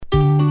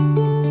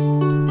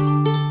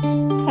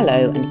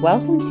Hello and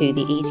welcome to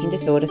the Eating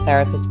Disorder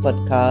Therapist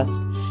podcast.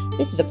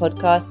 This is a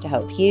podcast to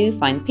help you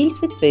find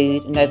peace with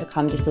food and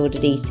overcome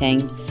disordered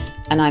eating.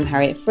 And I'm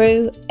Harriet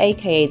Frew,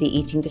 aka the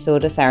Eating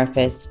Disorder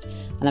Therapist.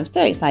 And I'm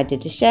so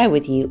excited to share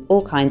with you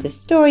all kinds of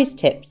stories,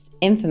 tips,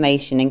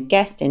 information and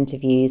guest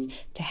interviews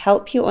to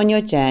help you on your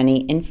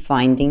journey in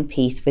finding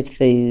peace with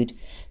food.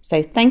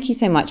 So thank you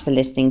so much for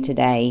listening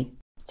today.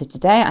 So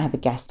today I have a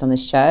guest on the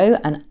show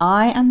and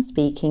I am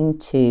speaking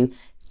to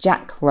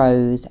Jack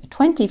Rose, a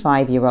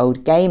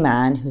 25-year-old gay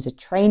man who's a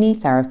trainee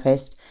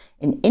therapist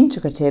in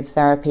integrative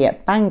therapy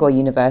at Bangor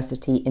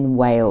University in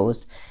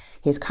Wales.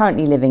 He is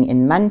currently living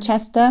in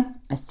Manchester,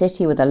 a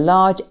city with a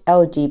large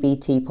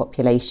LGBT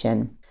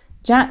population.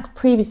 Jack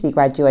previously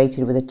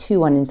graduated with a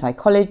 2-1 in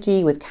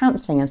psychology with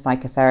counselling and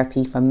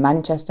psychotherapy from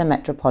Manchester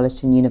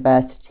Metropolitan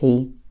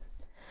University.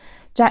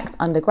 Jack's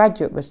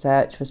undergraduate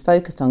research was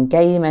focused on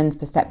gay men's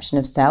perception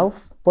of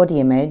self, body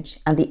image,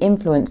 and the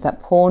influence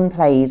that porn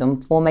plays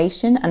on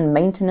formation and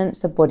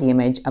maintenance of body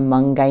image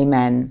among gay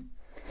men.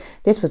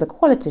 This was a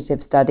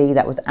qualitative study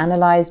that was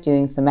analysed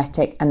using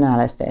thematic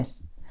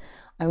analysis.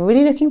 I'm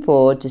really looking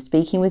forward to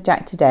speaking with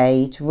Jack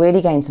today to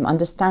really gain some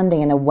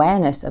understanding and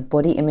awareness of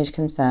body image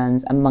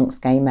concerns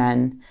amongst gay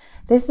men.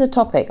 This is a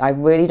topic I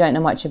really don't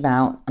know much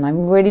about, and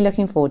I'm really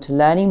looking forward to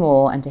learning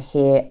more and to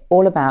hear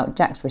all about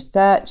Jack's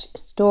research,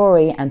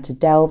 story, and to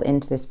delve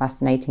into this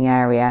fascinating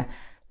area.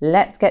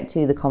 Let's get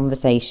to the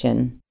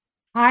conversation.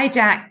 Hi,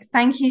 Jack.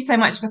 Thank you so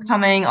much for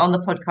coming on the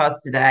podcast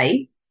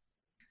today.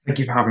 Thank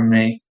you for having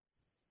me.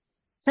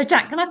 So,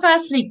 Jack, can I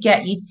firstly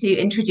get you to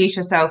introduce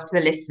yourself to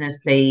the listeners,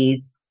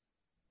 please?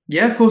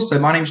 Yeah, of course. So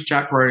my name's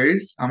Jack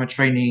Rose. I'm a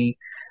trainee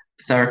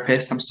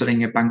therapist. I'm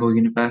studying at Bangor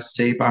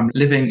University, but I'm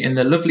living in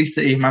the lovely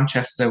city of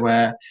Manchester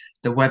where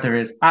the weather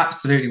is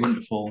absolutely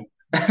wonderful.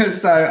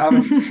 So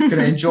I'm going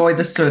to enjoy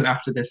the sun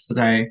after this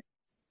today.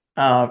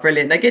 Oh,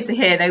 brilliant. They're good to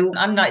hear. No,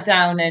 I'm like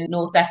down in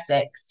North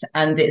Essex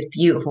and it's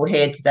beautiful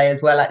here today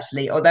as well,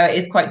 actually, although it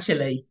is quite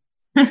chilly.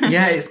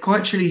 Yeah, it's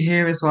quite chilly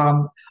here as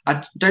well.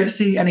 I don't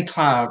see any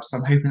clouds, so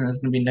I'm hoping there's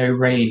going to be no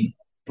rain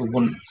for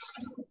once.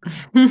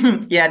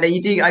 Yeah, no,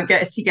 you do. I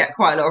guess you get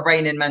quite a lot of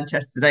rain in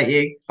Manchester, don't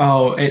you?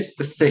 Oh, it's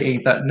the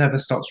city that never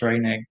stops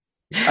raining.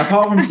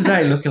 Apart from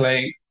today,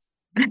 luckily.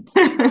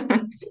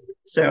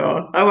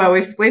 Sure. Oh well,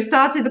 we've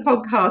started the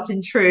podcast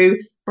in true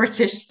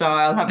British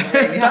style, haven't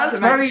we? That's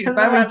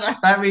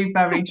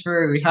very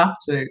true. We have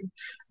to.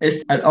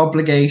 It's an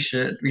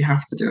obligation. We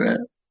have to do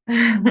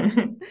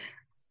it.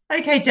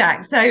 Okay,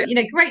 Jack. So,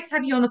 great to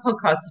have you on the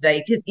podcast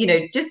today because,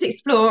 just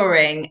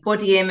exploring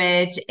body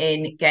image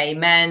in gay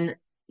men,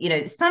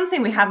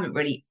 something we haven't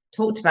really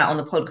talked about on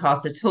the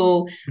podcast at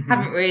all.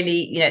 Haven't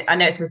really, I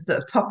know it's a sort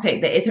of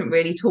topic that isn't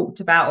really talked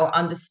about or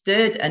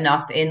understood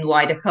enough in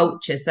wider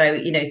culture. So,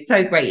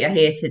 so great you're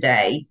here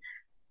today.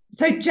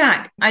 So,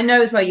 Jack, I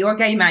know as well you're a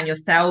gay man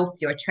yourself,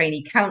 you're a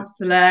trainee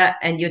counsellor,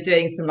 and you're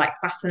doing some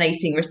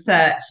fascinating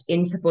research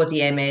into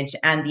body image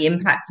and the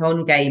impact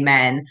on gay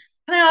men.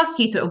 Can I ask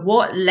you sort of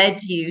what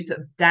led you sort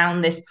of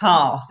down this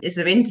path,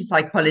 sort of into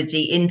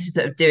psychology, into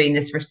sort of doing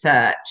this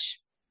research?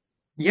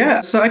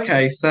 Yeah, so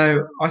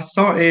I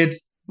started,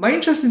 my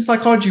interest in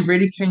psychology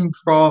really came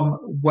from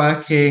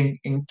working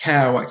in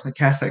care. I worked in the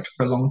care sector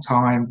for a long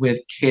time with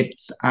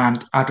kids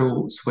and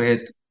adults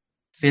with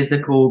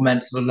physical,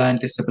 mental, and learning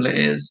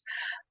disabilities.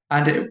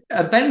 And it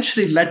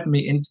eventually led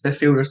me into the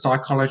field of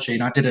psychology.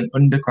 And I did an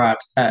undergrad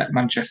at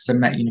Manchester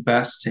Met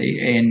University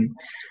in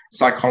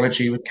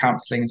psychology with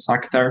counselling and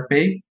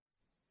psychotherapy.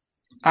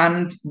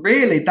 And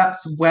really,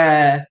 that's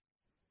where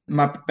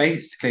my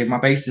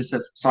basis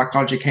of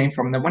psychology came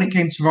from. And then when it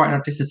came to writing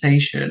a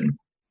dissertation,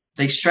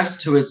 they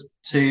stressed to us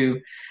to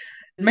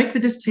make the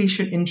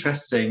dissertation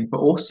interesting, but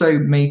also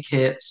make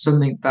it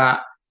something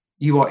that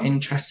you are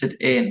interested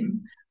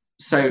in.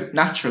 So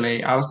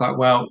naturally, I was like,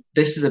 well,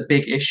 this is a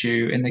big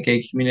issue in the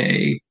gay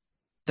community.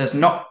 There's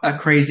not a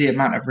crazy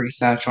amount of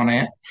research on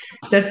it.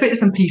 There's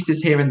bits and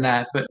pieces here and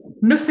there, but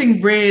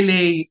nothing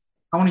really,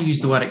 I want to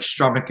use the word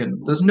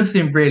extravagant. There's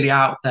nothing really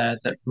out there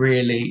that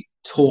really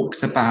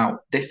talks about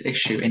this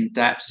issue in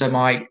depth. So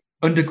my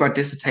undergrad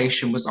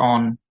dissertation was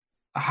on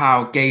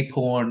how gay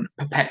porn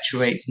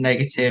perpetuates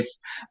negative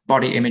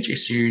body image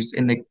issues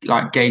in the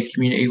gay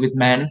community with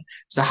men.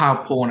 So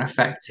how porn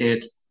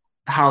affected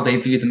how they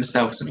view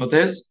themselves and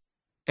others.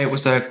 It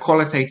was a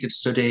qualitative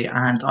study,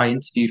 and I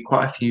interviewed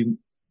quite a few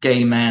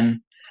gay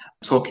men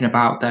talking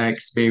about their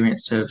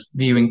experience of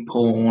viewing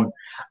porn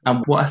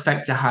and what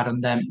effect it had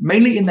on them,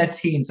 mainly in their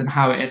teens, and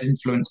how it had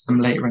influenced them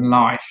later in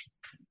life.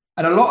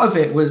 And a lot of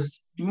it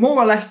was more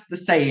or less the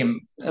same.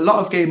 A lot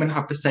of gay men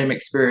have the same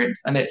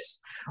experience, and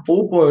it's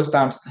all boils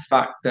down to the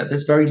fact that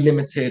there's very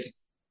limited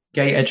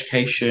gay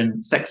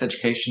education, sex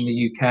education in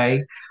the UK.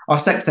 Our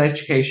sex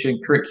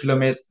education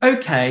curriculum is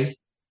okay.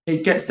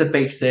 It gets the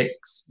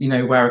basics,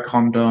 wear a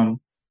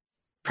condom,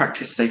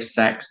 practice safe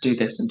sex, do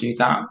this and do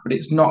that, but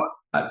it's not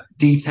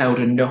detailed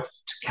enough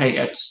to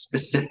cater to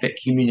specific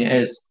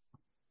communities.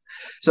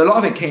 So a lot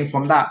of it came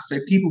from that. So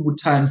people would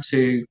turn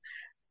to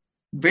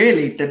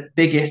really the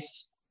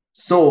biggest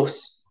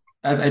source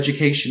of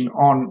education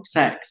on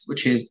sex,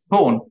 which is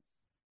porn,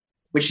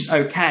 which is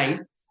okay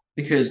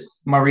because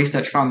my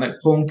research found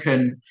that porn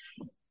can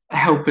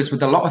help us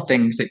with a lot of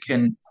things. It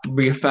can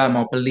reaffirm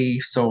our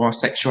beliefs or our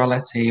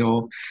sexuality,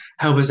 or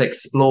help us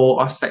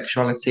explore our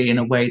sexuality in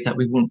a way that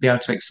we wouldn't be able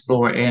to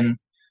explore it in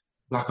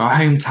like our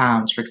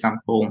hometowns, for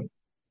example.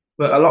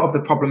 But a lot of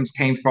the problems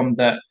came from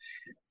that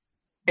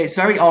it's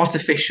very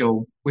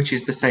artificial, which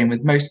is the same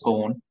with most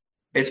porn.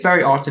 It's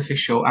very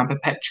artificial and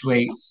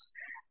perpetuates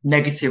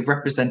negative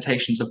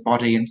representations of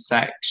body and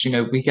sex. You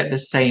know, we get the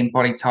same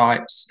body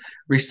types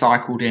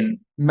recycled in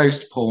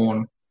most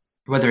porn,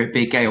 whether it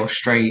be gay or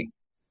straight.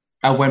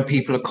 And when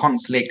people are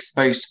constantly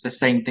exposed to the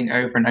same thing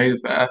over and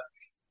over,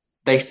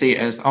 they see it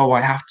as, oh,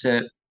 I have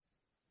to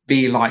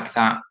be like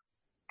that.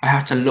 I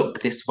have to look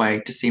this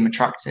way to seem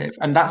attractive.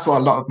 And that's what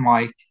a lot of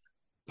my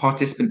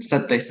participants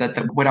said. They said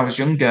that when I was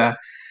younger,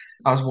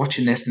 I was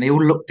watching this and they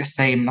all looked the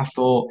same. And I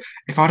thought,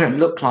 if I don't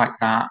look like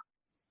that,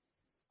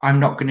 I'm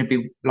not going to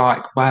be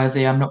like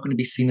worthy. I'm not going to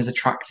be seen as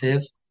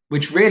attractive,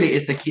 which really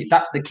is the key.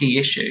 That's the key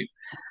issue.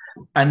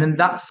 And then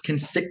that can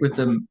stick with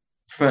them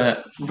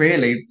for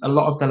really a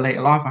lot of their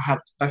later life. I had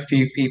a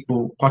few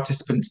people,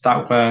 participants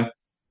that were,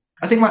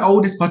 I think my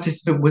oldest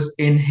participant was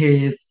in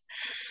his,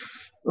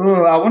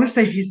 oh, I want to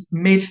say his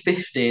mid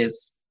 50s.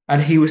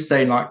 And he was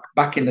saying, like,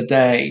 back in the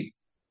day,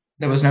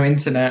 there was no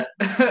internet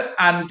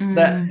and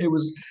that Mm.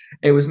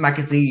 it was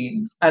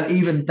magazines, and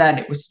even then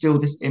it was still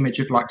this image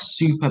of like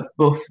super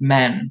buff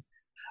men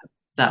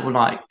that were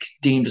like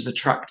deemed as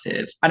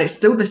attractive, and it's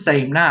still the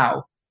same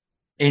now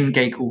in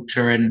gay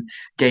culture and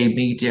gay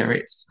media.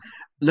 It's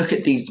look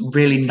at these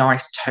really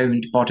nice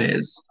toned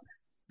bodies,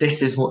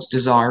 this is what's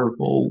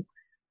desirable,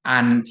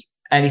 and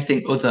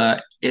anything other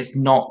is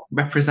not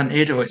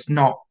represented or it's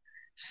not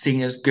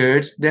seen as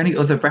good. The only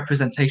other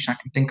representation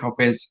I can think of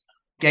is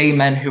gay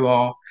men who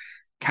are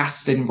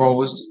cast in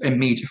roles in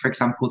media, for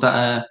example, that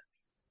are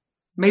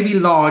maybe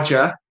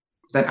larger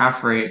than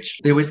average.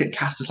 They always get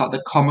cast as like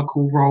the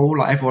comical role,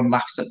 like everyone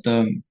laughs at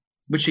them,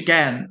 which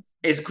again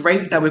is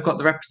great that we've got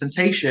the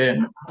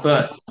representation,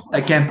 but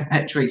again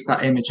perpetuates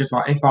that image of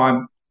like if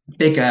I'm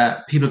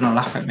bigger, people are gonna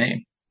laugh at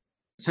me.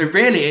 So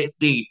really it's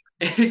deep.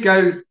 It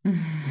goes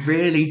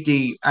really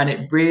deep, and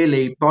it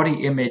really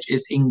body image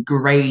is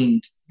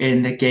ingrained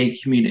in the gay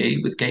community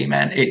with gay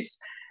men.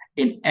 It's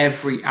in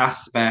every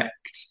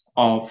aspect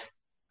of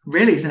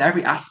really it's in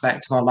every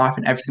aspect of our life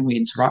and everything we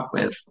interact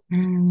with.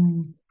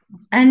 Mm.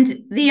 And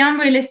the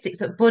unrealistic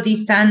sort of body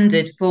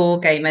standard for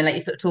gay men, like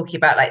you're sort of talking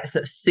about, like the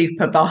sort of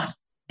super buff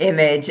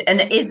image.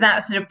 And is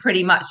that sort of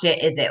pretty much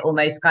it? Is it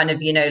almost kind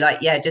of, like,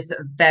 yeah, just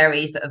sort of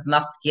very sort of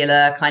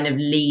muscular, kind of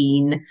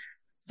lean,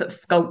 sort of Yeah,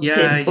 sculpted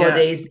yeah.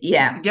 bodies?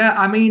 Yeah. Yeah,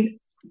 I mean,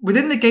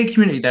 within the gay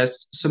community,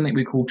 there's something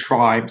we call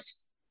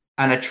tribes.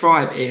 And a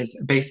tribe is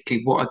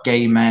basically what a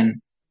gay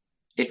men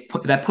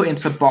they're put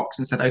into a box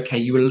and said, okay,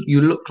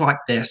 you look like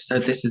this, so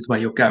this is where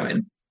you're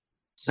going.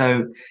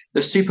 So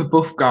the super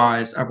buff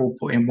guys are all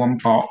put in one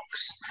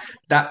box.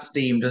 That's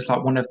deemed as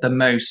like one of the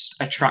most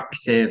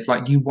attractive,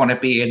 like you want to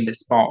be in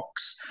this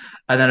box.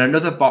 And then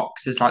another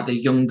box is like the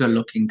younger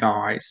looking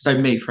guys. So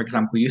me, for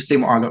example, you've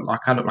seen what I look like.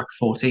 I look like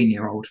a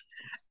 14-year-old.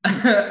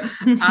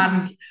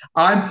 And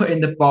I'm put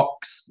in the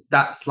box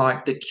that's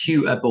like the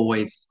cuter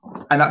boys.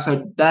 And that's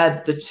so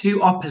they're the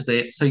two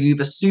opposites. So you're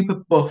either super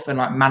buff and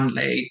like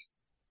manly,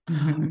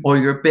 Mhm. or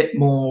you're a bit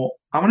more,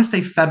 I want to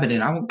say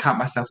feminine. I won't count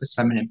myself as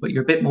feminine, but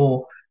you're a bit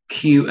more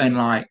cute and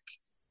like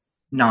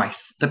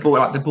nice. The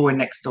boy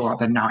next door,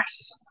 they're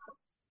nice.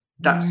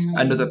 That's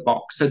another Mm.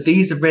 box. So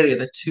these are really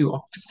the two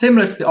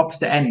similar to the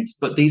opposite ends,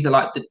 but these are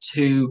like the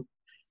two,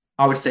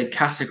 I would say,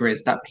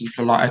 categories that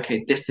people are like,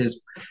 okay, this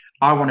is,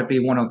 I want to be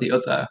one or the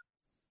other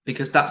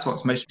because that's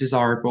what's most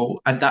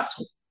desirable. And that's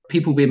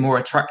people be more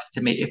attracted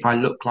to me if I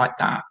look like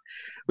that,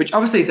 which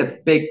obviously is a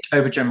big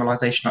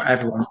overgeneralization. Not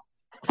everyone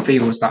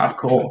feels that, of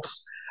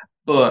course.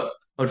 But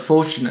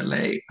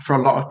unfortunately, for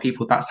a lot of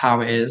people, that's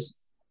how it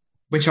is,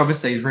 which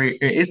obviously is really,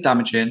 it is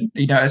damaging.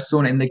 You know, as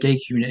someone in the gay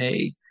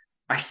community,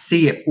 I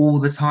see it all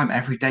the time,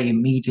 every day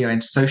in media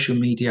and social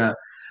media,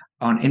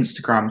 on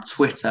Instagram,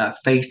 Twitter,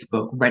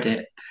 Facebook,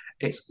 Reddit.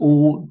 It's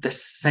all the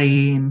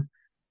same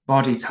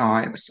body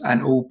types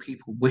and all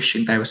people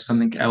wishing there was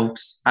something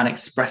else and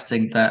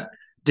expressing that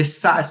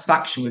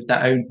dissatisfaction with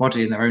their own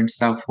body and their own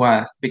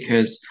self-worth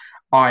because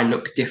I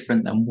look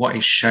different than what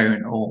is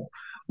shown or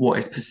what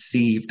is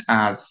perceived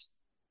as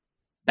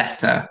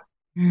better.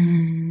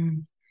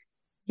 Mm.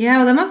 Yeah,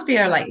 well, there must be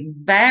a like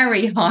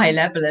very high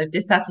level of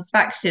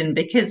dissatisfaction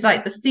because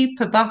like the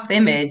super buff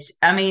image,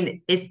 I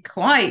mean, is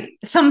quite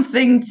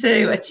something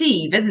to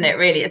achieve, isn't it?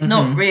 Really, it's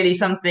not Mm-hmm. really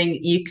something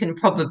you can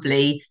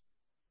probably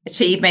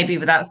achieve maybe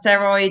without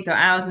steroids or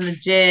hours in the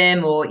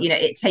gym or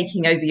it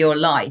taking over your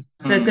life.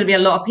 So there's going to Mm.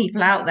 be a lot of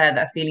people out there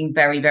that are feeling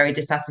very, very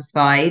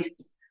dissatisfied.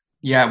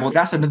 Yeah, well,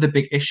 that's another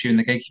big issue in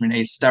the gay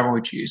community is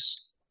steroid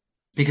use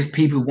because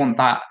people want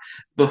that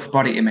buff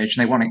body image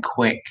and they want it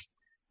quick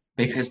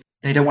because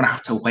they don't want to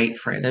have to wait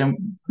for it. They don't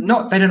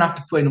have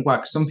to put in the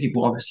work. Some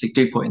people obviously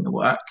do put in the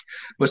work,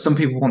 but some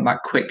people want that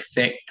quick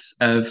fix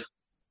of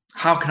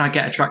how can I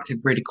get attractive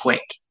really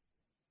quick?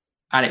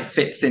 And it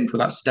fits in with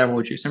that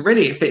steroid use. And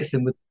really, it fits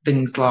in with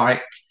things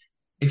like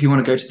if you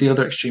want to go to the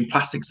other extreme,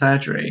 plastic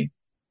surgery.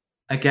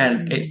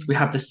 Again, it's we Mm.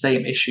 have the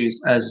same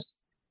issues as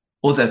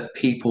other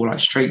people, like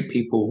straight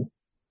people,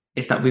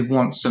 is that we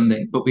want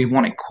something, but we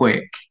want it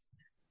quick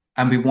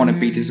and we want to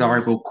be Mm.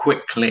 desirable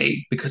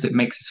quickly because it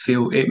makes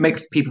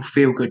people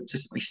feel good to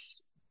be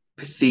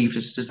perceived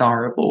as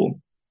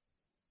desirable.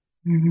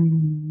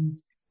 Mm.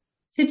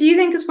 So do you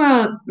think as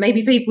well,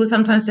 maybe people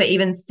sometimes don't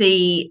even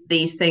see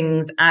these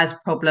things as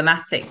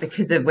problematic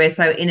because of we're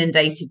so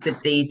inundated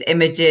with these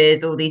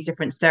images, all these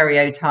different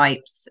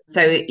stereotypes.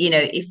 So,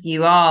 if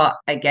you are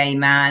a gay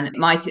man,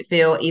 might it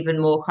feel even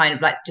more kind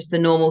of like just the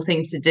normal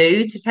thing to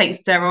do to take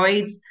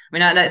steroids? I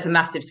mean, I know it's a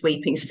massive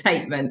sweeping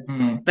statement,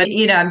 Mm. but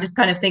I'm just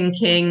kind of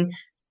thinking,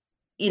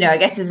 I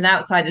guess as an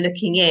outsider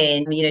looking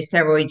in,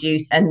 steroid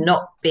use and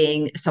not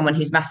being someone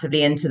who's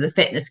massively into the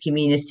fitness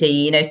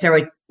community,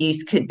 steroid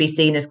use could be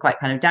seen as quite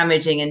kind of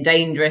damaging and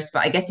dangerous.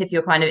 But I guess if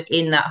you're kind of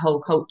in that whole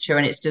culture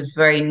and it's just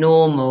very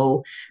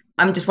normal,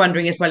 I'm just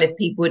wondering as well if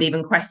people would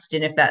even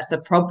question if that's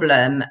a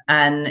problem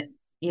and,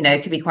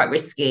 it could be quite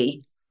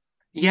risky.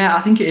 Yeah,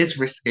 I think it is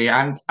risky.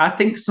 And I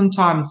think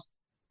sometimes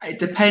it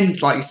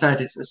depends, like you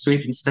said, it's a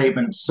sweeping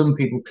statement. Some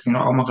people think,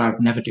 oh my God, I'd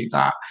never do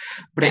that.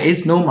 But it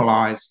is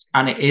normalized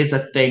and it is a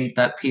thing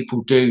that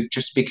people do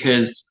just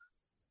because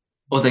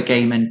other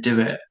gay men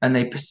do it. And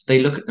they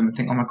look at them and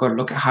think, oh my God,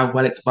 look at how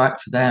well it's worked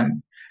for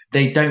them.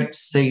 They don't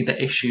see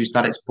the issues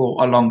that it's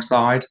brought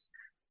alongside.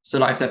 So,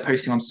 like, if they're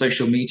posting on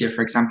social media,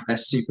 for example, they're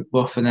super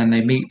buff and then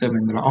they meet them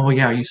and they're like, oh,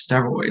 yeah, I use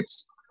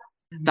steroids.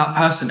 That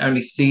person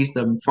only sees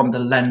them from the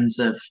lens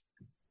of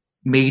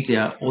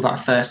media or that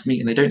first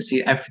meeting. They don't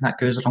see everything that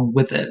goes along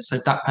with it. So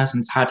if that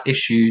person's had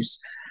issues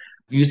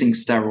using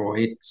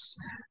steroids,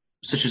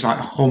 such as like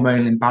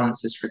hormonal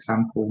imbalances, for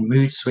example,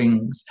 mood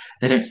swings.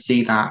 They don't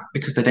see that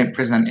because they don't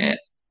present it.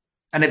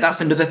 And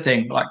that's another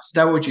thing, like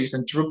steroid use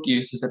and drug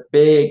use is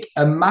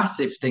a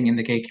massive thing in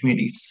the gay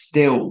community.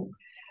 Still,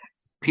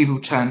 people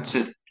turn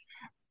to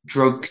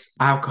drugs,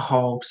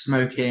 alcohol,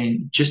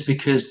 smoking, just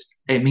because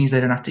it means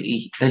they don't have to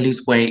eat, they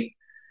lose weight,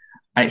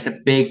 and it's a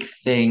big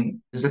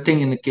thing. There's a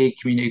thing in the gay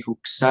community called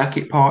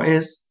circuit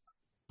parties,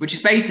 which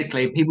is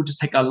basically people just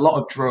take a lot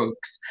of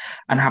drugs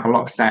and have a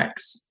lot of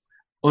sex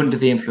under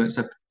the influence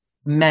of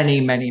many,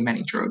 many,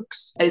 many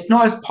drugs. It's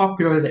not as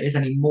popular as it is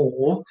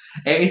anymore.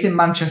 It is in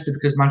Manchester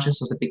because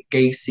Manchester was a big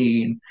gay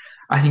scene.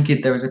 I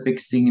think there was a big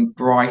scene in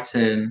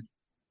Brighton.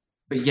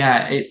 But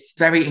yeah, it's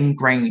very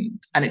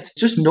ingrained and it's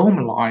just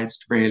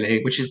normalized,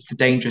 really, which is the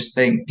dangerous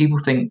thing. People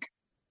think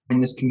in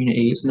this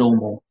community it's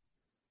normal.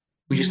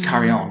 We just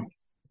carry Mm. on.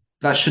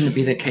 That shouldn't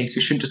be the case.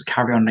 We shouldn't just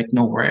carry on and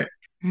ignore it.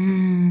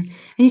 Mm. And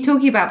you're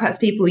talking about perhaps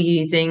people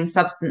using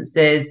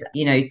substances,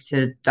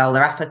 to dull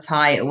their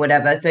appetite or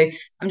whatever. So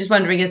I'm just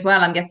wondering as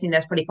well, I'm guessing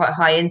there's probably quite a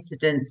high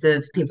incidence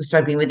of people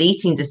struggling with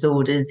eating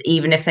disorders,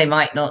 even if they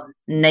might not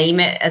name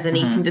it as an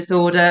eating Mhm.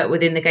 disorder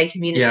within the gay Yeah.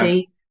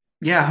 community.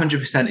 Yeah,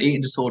 100%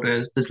 eating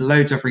disorders. There's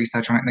loads of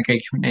research on it in the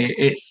gay community.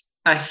 It's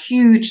a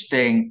huge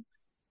thing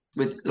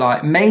with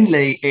like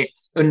mainly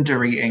it's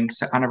under eating,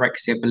 so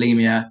anorexia,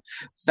 bulimia,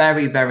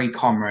 very, very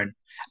common,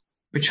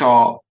 which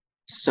are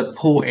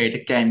supported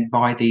again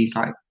by these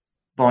like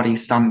body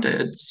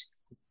standards.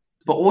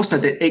 But also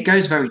that it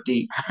goes very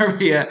deep.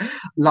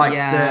 Like the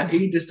Yeah.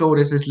 eating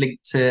disorders is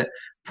linked to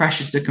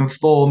pressure to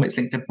conform, it's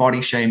linked to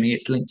body shaming,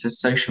 it's linked to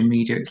social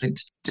media, it's linked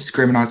to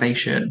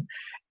discrimination.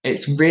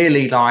 It's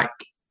really like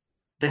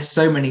there's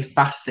so many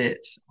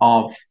facets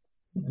of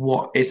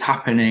what is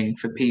happening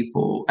for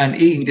people. And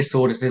eating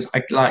disorders is,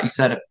 like you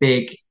said,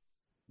 it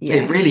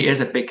Yeah. really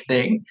is a big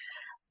thing,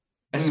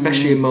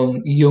 especially Mm.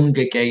 among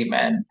younger gay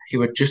men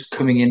who are just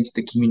coming into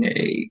the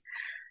community,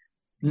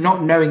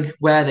 not knowing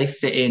where they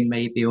fit in,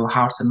 maybe, or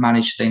how to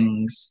manage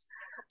things.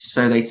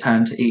 So they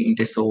turn to eating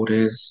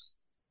disorders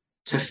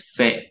to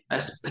fit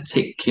a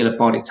particular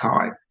body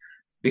type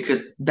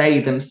because they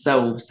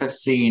themselves have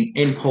seen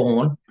in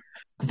porn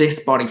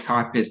this body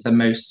type is the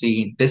most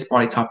seen, this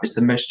body type is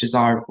the most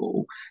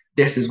desirable,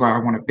 this is where I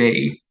want to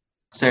be.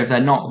 So if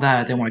they're not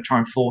there, they want to try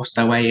and force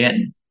their way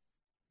in,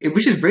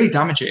 which is really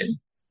damaging.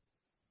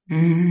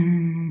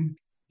 Mm.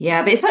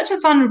 Yeah, but it's such a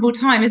vulnerable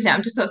time, isn't it?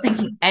 I'm just sort of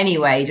thinking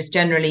anyway, just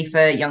generally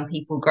for young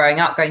people growing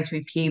up, going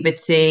through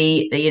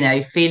puberty,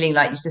 feeling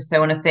like you just so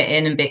want to fit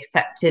in and be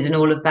accepted and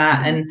all of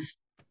that. Mm-hmm.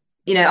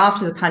 And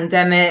after the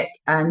pandemic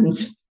and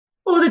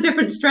all the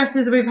different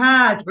stresses we've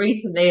had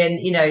recently and,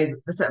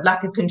 the sort of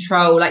lack of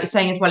control, like you're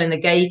saying as well in the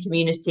gay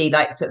community,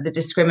 like sort of the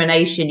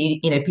discrimination,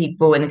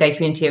 people in the gay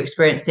community are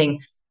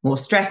experiencing more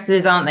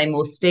stresses, aren't they?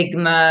 More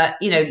stigma,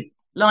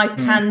 life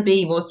Mm. can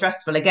be more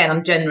stressful. Again,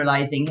 I'm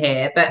generalizing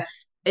here, but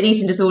an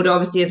eating disorder,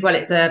 obviously, as well,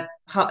 it's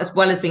as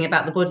well as being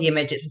about the body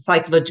image, it's a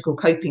psychological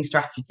coping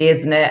strategy,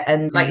 isn't it?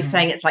 And like you're Mm-hmm.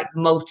 saying, it's like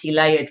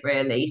multi-layered,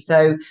 really.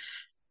 So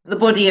the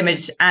body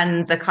image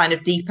and the kind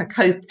of deeper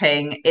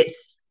coping,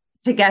 it's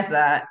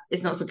together.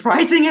 It's not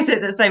surprising, is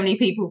it, that so many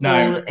people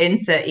fall No,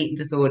 into eating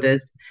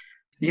disorders?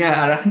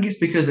 yeah, and I think it's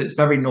because it's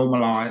very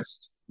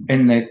normalized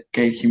in the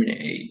gay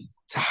community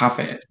to have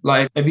it.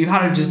 Like if you've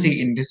had a just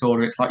eating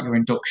disorder, it's like your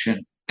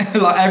induction.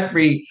 Like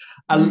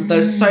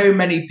there's so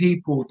many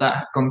people that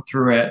have gone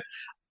through it,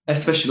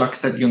 especially like I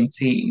said, young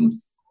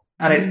teens.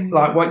 And it's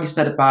like what you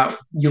said about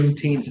young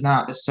teens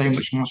now, there's so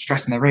much more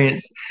stress than there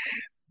is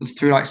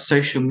through like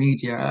social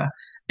media.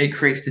 It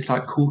creates this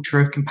like culture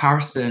of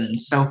comparison and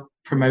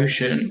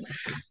self-promotion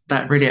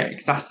that really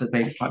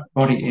exacerbates like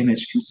body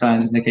image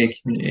concerns in the gay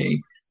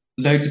community.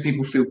 Loads of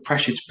people feel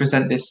pressured to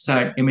present this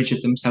certain image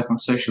of themselves on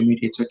social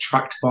media to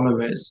attract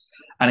followers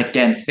and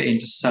again fit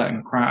into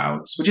certain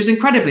crowds, which is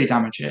incredibly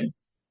damaging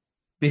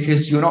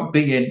because you're not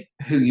being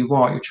who you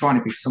are, you're trying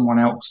to be someone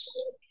else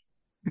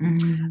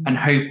and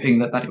hoping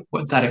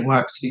that it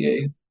works for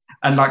you.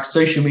 And like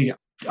social media,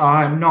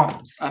 I'm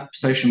not a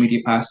social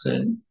media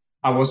person.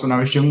 I was when I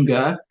was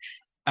younger.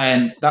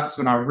 And that's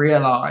when I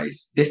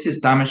realized this is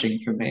damaging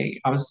for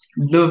me.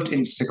 Loved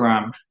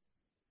Instagram,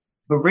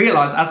 but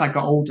realized as I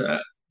got older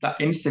that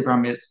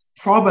Instagram is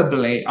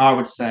probably, I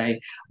would say,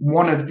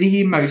 one of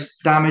the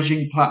most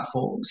damaging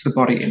platforms for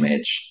body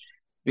image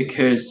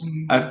because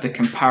of the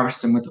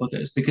comparison with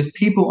others. Because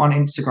people on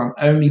Instagram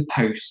only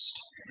post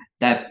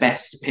their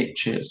best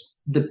pictures,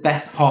 the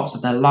best parts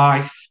of their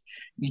life.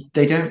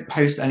 They don't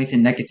post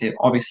anything negative,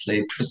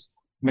 obviously, because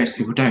most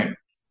people don't.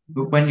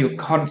 But when you're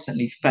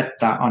constantly fed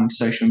that on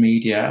social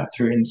media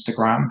through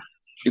Instagram,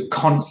 you're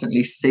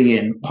constantly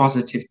seeing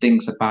positive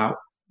things about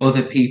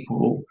other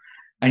people,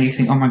 and you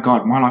think, oh my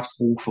God, my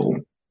life's awful.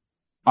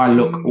 I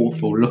look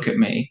awful. Look at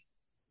me.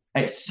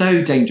 It's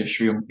so dangerous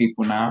for young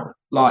people now.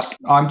 Like,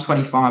 I'm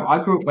 25.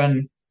 I grew up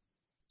when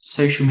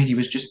social media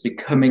was just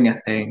becoming a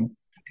thing.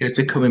 It was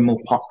becoming more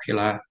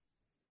popular.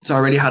 So I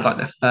really had like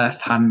the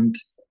first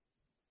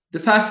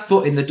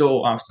foot in the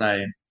door, I'll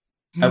say,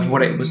 of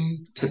what it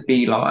was to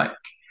be like.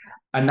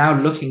 And now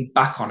looking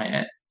back on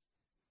it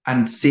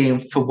and seeing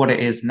for what it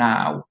is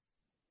now,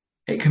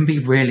 it can be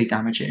really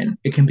damaging.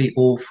 It can be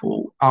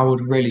awful. I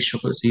would really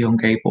struggle as a young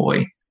gay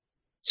boy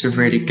to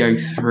really go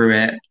through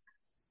it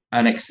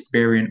and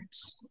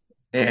experience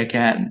it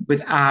again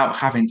without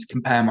having to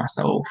compare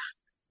myself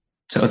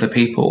to other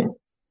people.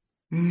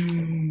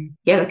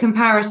 Yeah, the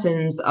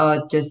comparisons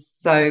are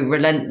just so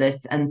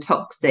relentless and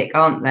toxic,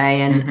 aren't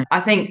they? And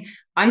I think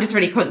I'm just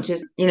really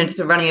conscious, just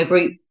running a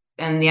group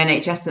in the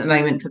NHS at the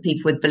moment for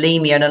people with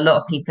bulimia, and a lot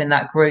of people in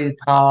that group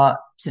are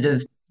sort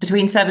of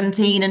between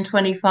 17 and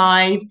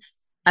 25.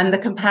 And the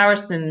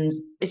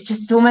comparisons, it's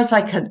just almost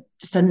like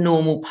just a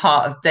normal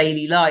part of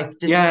daily life.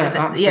 Just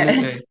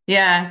Absolutely.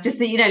 Yeah, just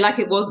that, like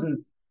it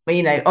wasn't,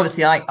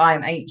 obviously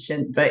I'm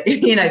ancient, but,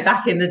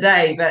 back in the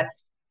day. But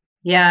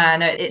yeah,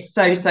 no, it's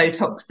so, so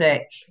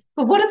toxic.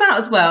 But what about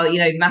as well,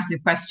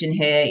 massive question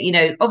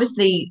here,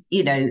 obviously,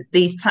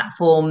 these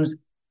platforms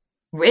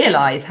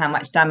realize how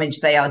much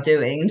damage they are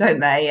doing, don't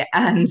they?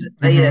 And,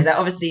 they're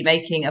obviously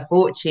making a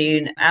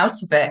fortune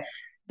out of it.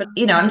 But,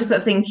 I'm just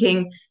sort of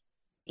thinking,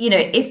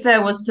 if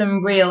there was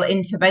some real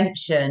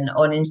intervention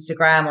on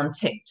Instagram, on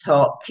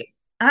TikTok,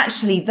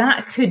 actually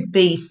that could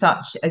be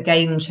such a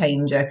game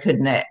changer,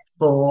 couldn't it,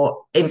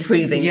 for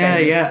improving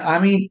things? Yeah. I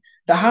mean,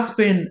 there has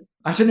been,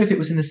 I don't know if it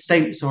was in the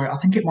States or I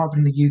think it might have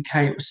been in the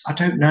UK. I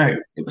don't know.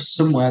 It was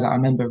somewhere that I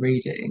remember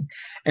reading.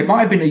 It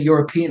might have been a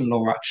European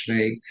law,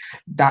 actually,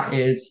 that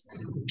is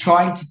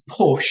trying to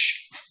push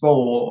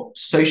for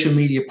social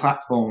media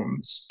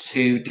platforms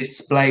to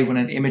display when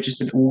an image has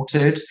been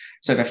altered.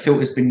 So if a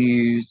filter's been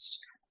used,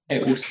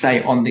 it will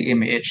say on the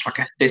image, like,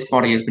 if this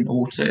body has been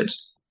altered,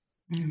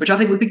 which I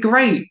think would be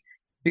great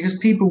because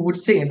people would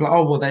see it and be like,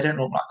 oh, well, they don't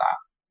look like that.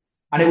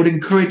 And it would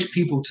encourage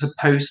people to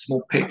post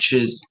more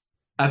pictures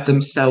of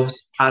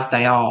themselves as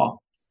they are,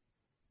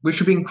 which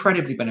would be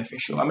incredibly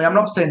beneficial. I mean, I'm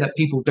not saying that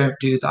people don't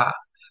do that,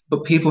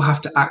 but people have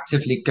to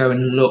actively go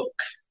and look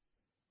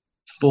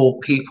for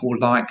people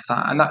like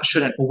that. And that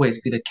shouldn't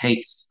always be the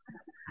case.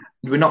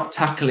 We're not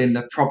tackling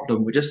the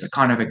problem, we're just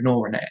kind of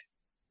ignoring it.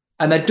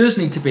 And there does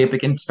need to be a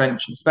big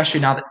intervention, especially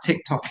now that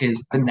TikTok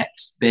is the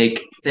next big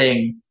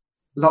thing.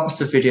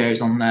 Lots of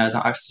videos on there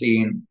that I've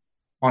seen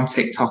on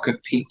TikTok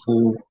of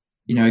people,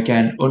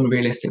 again,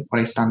 unrealistic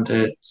body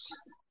standards,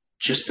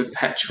 just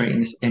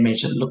perpetuating this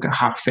image and look at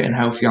how fit and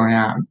healthy I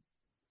am.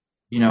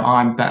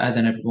 I'm better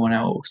than everyone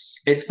else.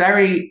 This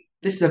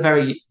is a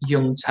very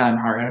young term,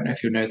 Harry. I don't know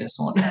if you'll know this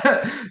one.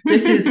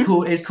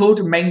 It's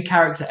called main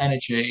character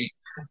energy.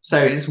 So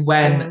it's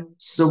when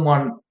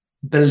someone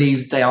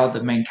believes they are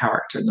the main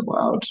character in the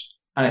world.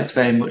 And it's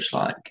very much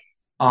like,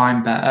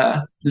 I'm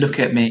better. Look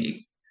at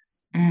me.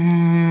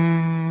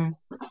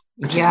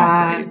 Which is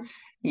not great.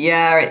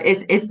 Yeah,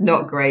 it's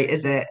not great,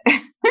 is it?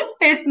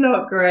 It's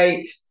not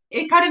great.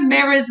 It kind of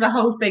mirrors the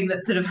whole thing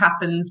that sort of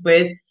happens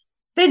with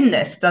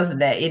thinness,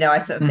 doesn't it? I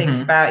sort of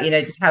think about,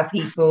 just how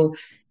people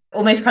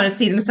almost kind of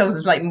see themselves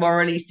as like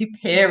morally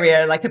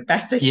superior, like a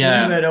better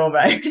human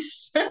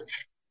almost,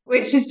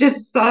 which is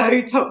just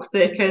so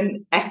toxic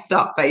and effed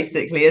up,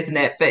 basically, isn't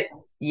it? But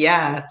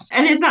Yeah.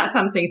 And is that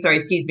something, sorry,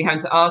 excuse me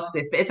having to ask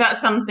this, but is that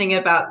something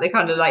about the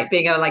kind of like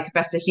being a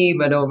better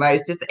human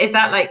almost? Is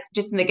that like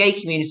just in the gay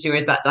community, or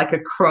is that like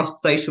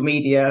across social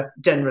media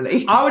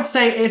generally? I would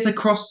say it's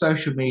across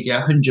social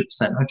media, 100%,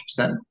 100%.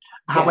 Yeah.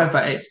 However,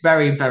 it's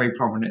very, very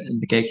prominent in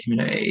the gay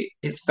community.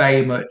 It's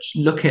very much,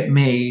 look at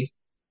me,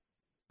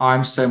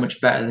 I'm so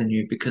much better than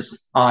you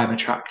because I'm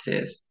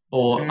attractive,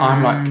 or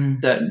I'm like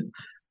Mm, that.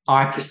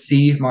 I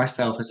perceive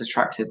myself as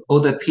attractive.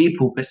 Other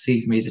people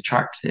perceive me as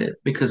attractive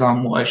because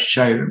I'm what is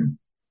shown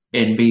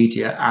in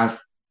media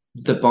as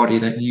the body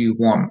that you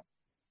want.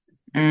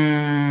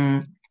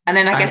 mm. And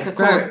then I And guess, it's of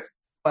course,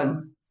 very,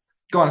 um,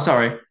 go on,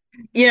 sorry.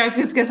 I was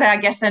just going to say, I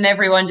guess then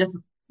everyone just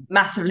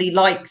massively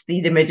likes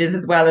these images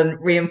as well and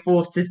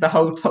reinforces the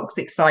whole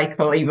toxic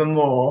cycle even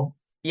more.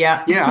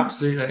 Yeah. Yeah,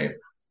 absolutely.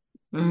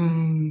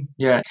 Mm,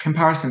 Yeah,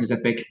 comparison is a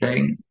big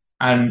thing.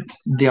 And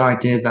the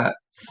idea that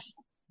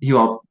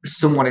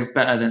someone is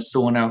better than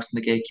someone else in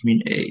the gay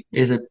community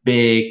is a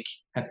big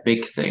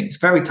thing. It's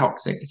very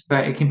toxic.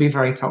 It can be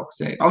very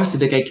toxic. Obviously,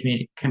 the gay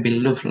community can be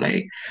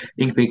lovely.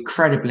 It can be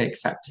incredibly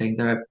accepting.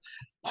 There are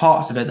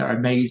parts of it that are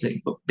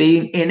amazing, but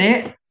being in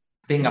it,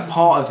 being a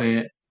part of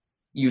it,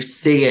 you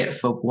see it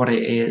for what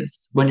it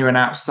is. When you're an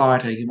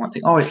outsider, you might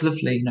think, "Oh, it's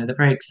lovely." They're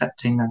very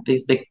accepting. They have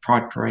these big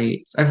pride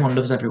parades. Everyone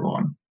loves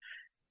everyone.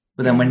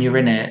 But then when you're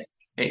in mm. it,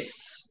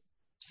 it's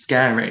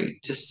scary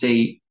to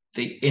see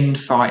the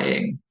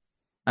infighting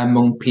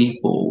among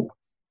people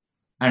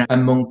and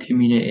among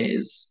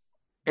communities.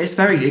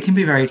 It can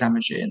be very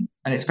damaging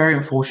and it's very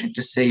unfortunate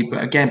to see.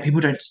 But again,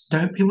 people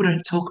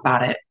don't talk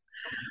about it.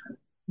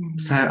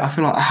 So Mm. I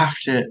feel like I have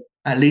to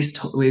at least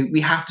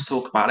we have to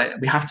talk about it.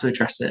 We have to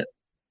address it.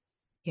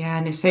 Yeah,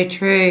 and it's so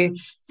true.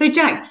 So,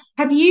 Jack,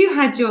 have you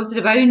had your sort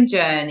of own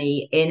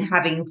journey in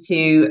having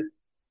to,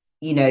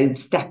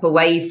 step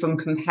away from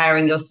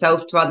comparing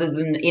yourself to others?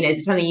 And, is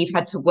it something you've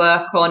had to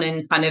work on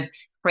and kind of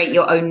create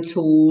your own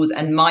tools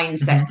and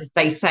mindset Mhm. to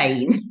stay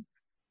sane?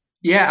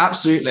 Yeah,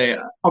 absolutely.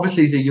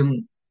 Obviously, as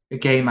a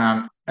gay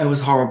man, it was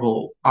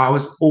horrible. I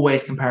was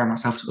always comparing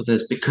myself to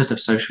others because of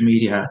social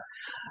media.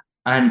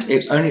 And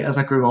it's only as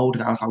I grew older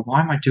that I was like,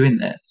 why am I doing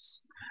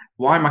this?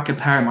 Why am I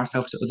comparing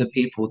myself to other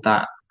people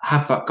that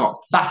have got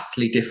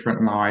vastly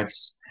different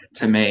lives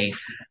to me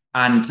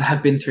and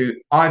I've been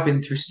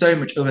through so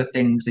much other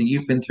things and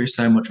you've been through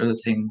so much other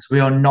things. We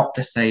are not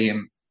the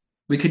same.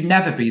 We could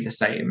never be the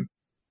same.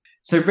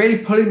 So really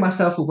pulling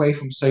myself away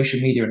from social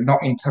media and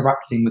not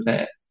interacting with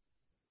it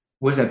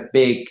was a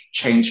big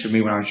change for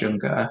me when I was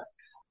younger,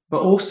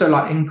 but also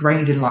like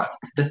ingrained in like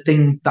the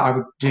things that I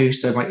would do.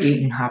 So my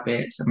eating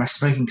habits and my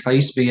smoking,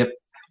 because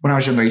when I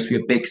was younger, I used to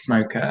be a big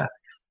smoker.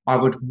 I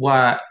would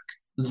work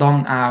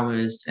long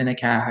hours in a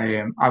care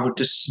home. I would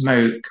just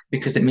smoke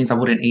because it means I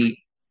wouldn't eat.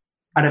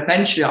 And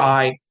eventually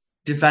I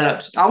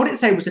wouldn't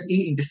say it was an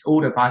eating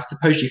disorder, but I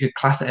suppose you could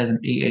class it as an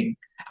eating.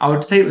 I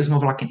would say it was more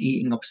of like an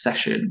eating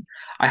obsession.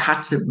 I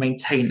had to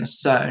maintain a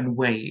certain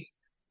weight,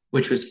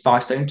 which was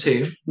 5 stone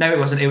two. No, it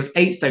wasn't. It was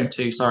 8 stone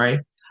two, sorry.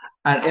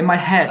 And in my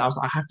head, I was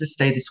like, I have to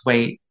stay this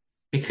weight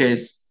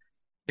because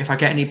if I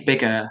get any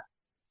bigger,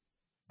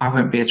 I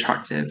won't be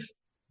attractive.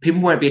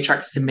 People won't be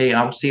attracted to me, and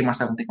I will see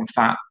myself and think I'm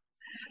fat.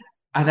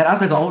 And then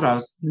as I got older,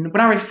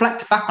 when I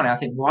reflect back on it, I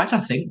think, why did I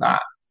think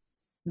that?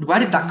 Where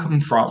did that come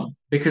Mm, from?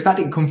 Because that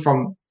didn't come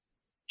from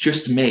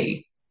just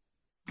me.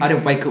 I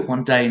didn't wake up mm,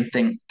 one day and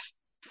think,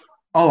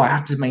 oh, I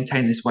have to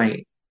maintain this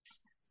weight.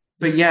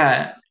 But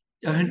yeah,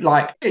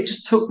 like it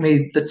just took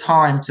me the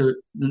time to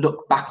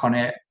look back on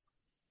it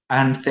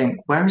and think,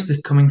 where is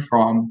this coming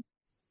from?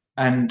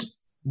 And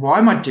why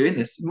am I doing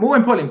this? More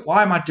importantly,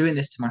 why am I doing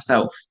this to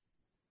myself?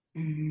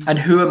 And mm.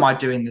 who am I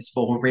doing this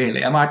for,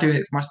 really? Am I doing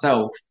it for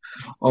myself?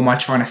 Or am I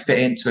trying to fit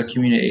into a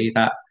community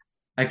that,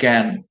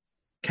 again,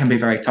 can be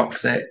very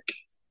toxic?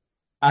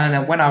 And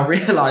then when I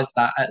realized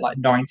that at like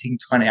 19,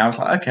 20, I was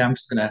like, okay,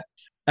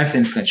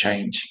 everything's going to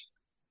change.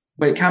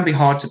 But it can be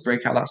hard to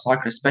break out that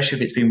cycle, especially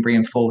if it's been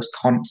reinforced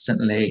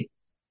constantly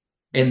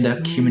in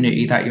the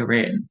community Mm. that you're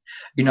in.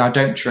 I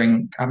don't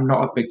drink. I'm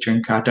not a big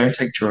drinker. I don't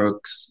take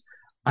drugs.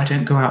 I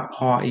don't go out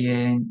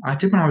partying. I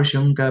did when I was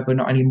younger, but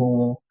not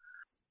anymore.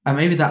 And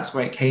maybe that's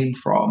where it came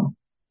from.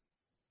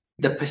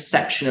 The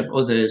perception of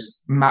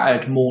others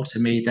mattered more to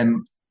me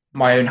than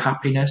my own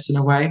happiness in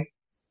a way.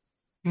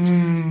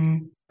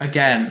 Mm.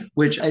 Again,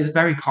 which is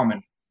very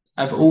common.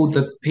 Of all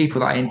the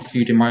people that I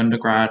interviewed in my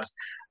undergrad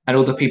and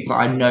all the people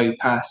that I know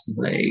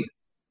personally,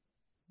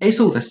 it's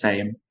all the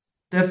same.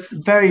 There are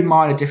very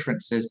minor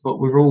differences, but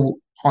we're all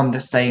on the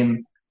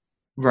same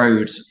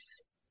road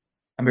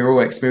and we're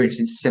all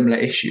experiencing similar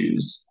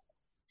issues.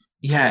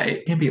 Yeah,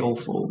 it can be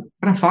awful,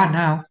 but I'm fine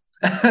now.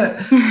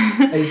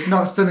 It's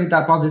not something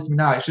that bothers me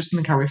now. It's just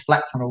something I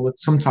reflect on all the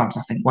sometimes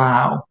I think,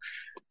 wow,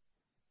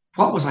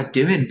 what was I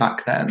doing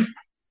back then?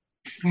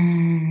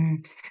 Mm.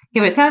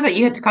 Yeah, but it sounds like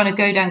you had to kind of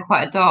go down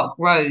quite a dark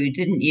road,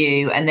 didn't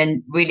you? And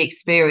then really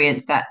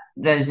experience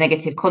those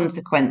negative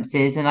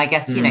consequences. And I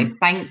guess, Mm,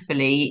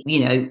 thankfully,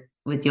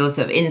 with your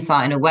sort of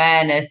insight and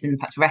awareness and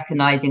perhaps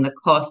recognizing the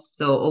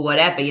costs or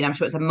whatever, I'm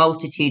sure it's a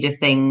multitude of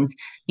things.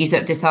 You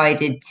sort of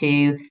decided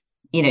to,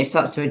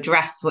 start to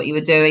address what you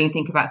were doing,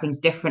 think about things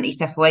differently,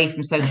 step away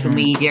from social Hmm.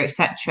 media,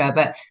 etc.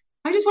 But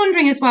I'm just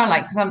wondering as well,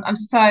 like, because I'm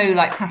so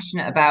like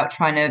passionate about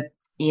trying to,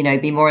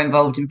 be more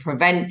involved in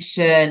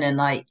prevention and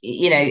like,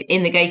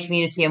 in the gay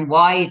community and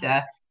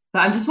wider. But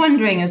I'm just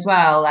wondering as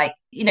well, like,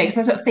 because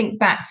I sort of think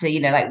back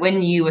to, like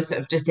when you were sort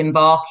of just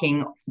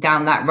embarking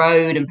down that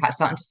road and perhaps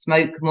starting to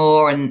smoke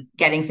more and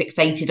getting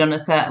fixated on a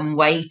certain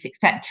weight,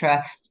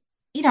 etc.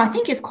 I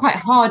think it's quite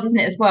hard, isn't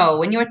it, as well,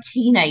 when you're a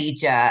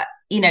teenager,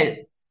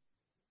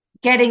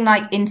 getting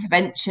like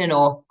intervention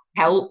or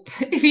help,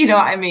 if you know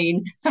what I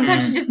mean.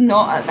 Sometimes you're Mm. just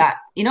not at that,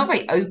 you're not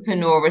very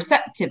open or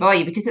receptive, are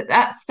you? Because at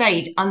that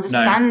stage, No.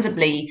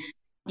 understandably,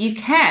 you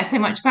care so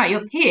much about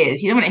your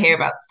peers. You don't want to hear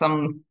about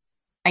some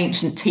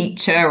ancient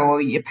teacher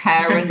or your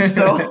parents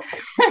or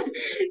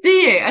do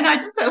you? And I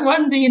just sort of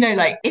wonder,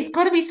 like it's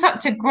got to be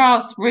such a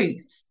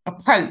grassroots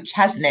approach,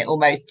 hasn't it,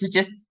 almost to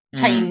just Mm.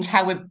 change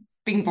how we're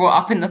being brought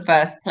up in the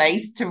first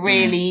place to Mm.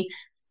 really,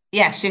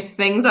 yeah, shift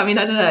things. I mean,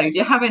 I don't know. Do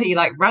you have any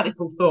like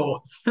radical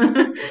thoughts?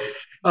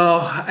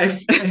 Oh,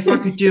 if I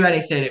could do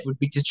anything, it would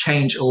be to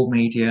change all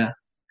media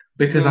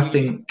because I Mm,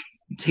 think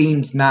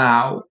teens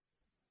now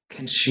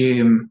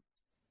consume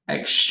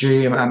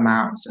extreme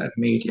amounts of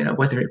media,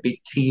 whether it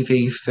be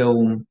TV,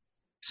 film,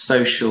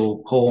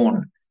 social,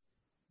 porn.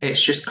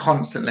 It's just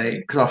constantly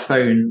because our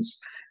phones.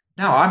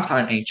 Now I'm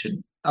sounding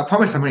ancient. I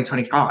promise I'm only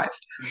 25,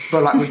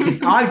 but like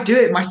because I do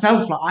it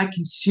myself, like I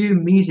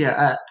consume media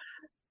at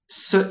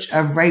such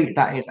a rate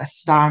that is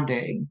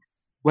astounding.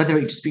 Whether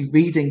it just be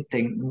reading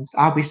things,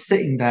 I'll be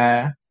sitting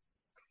there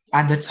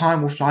and the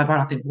time will fly by.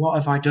 And I think, what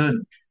have I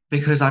done?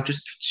 Because I've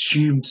just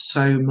consumed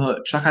so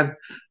much. Like I've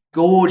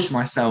gorged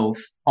myself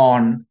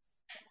on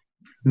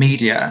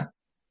media,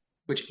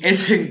 which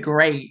isn't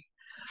great.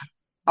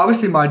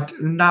 Obviously, my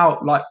now,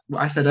 like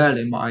I said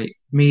earlier, my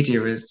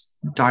media is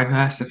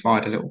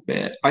diversified a little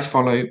bit. I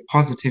follow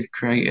positive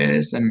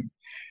creators and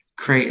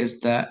creators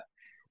that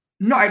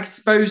not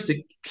expose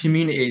the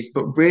communities,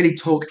 but really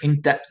talk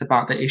in depth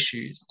about the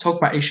issues, talk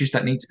about issues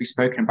that need to be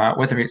spoken about,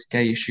 whether it's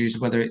gay issues,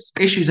 whether it's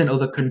issues in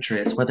other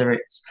countries, whether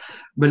it's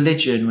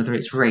religion, whether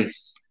it's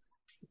race.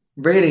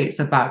 Really, it's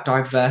about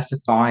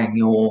diversifying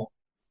your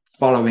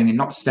following and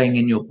not staying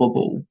in your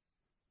bubble.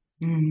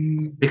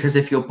 mm. Because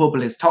if your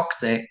bubble is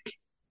toxic,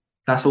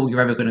 that's all you're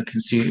ever going to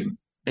consume.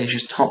 It's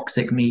just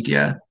toxic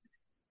media.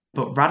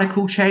 But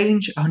radical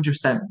change,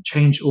 100%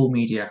 change all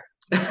media.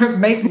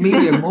 Make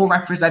media more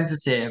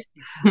representative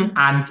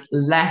and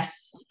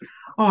less.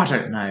 Oh, I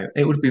don't know.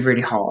 It would be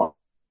really hard.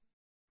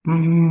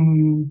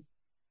 Mm.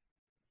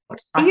 Are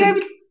I you think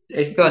able?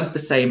 it's Go just on. the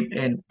same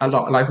in a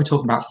lot. Like we're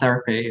talking about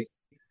therapy.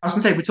 I was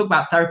gonna say we talk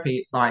about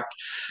therapy. Like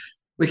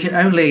we can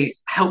only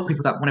help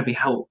people that want to be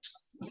helped,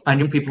 and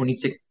young people need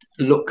to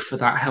look for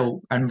that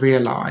help and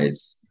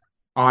realize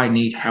I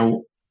need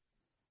help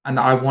and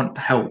that I want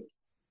help.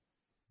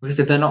 Because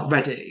if they're not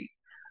ready,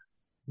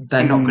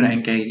 they're not going to Mm.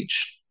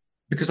 engage.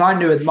 Because I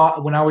knew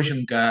when I was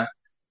younger,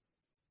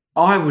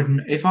 I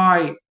wouldn't. If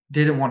I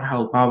didn't want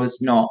help, I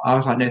was not. I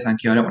was like, no,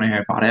 thank you. I don't want to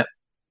hear about it.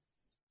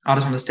 I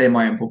just want to stay in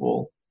my own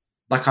bubble.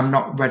 Like I'm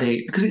not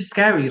ready because it's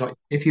scary. Like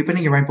if you've been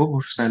in your own bubble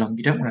for so long,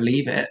 you don't want to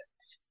leave it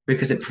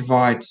because it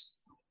provides.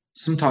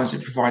 Sometimes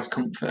it provides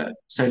comfort.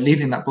 So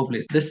leaving that bubble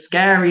is the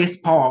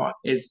scariest part.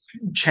 Is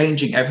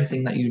changing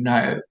everything that you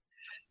know,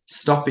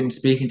 stopping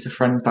speaking to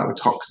friends that were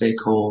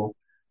toxic, or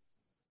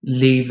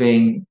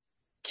leaving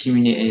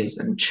communities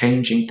and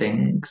changing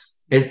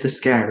things is the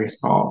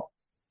scariest part.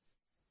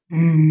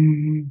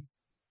 Mm.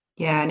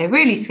 Yeah, and it's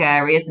really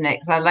scary, isn't it?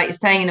 Because I like you're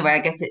saying in a way, I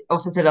guess it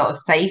offers a lot of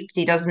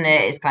safety, doesn't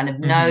it? It's kind of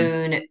Hmm.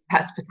 known, it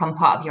has to become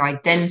part of your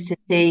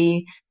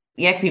identity.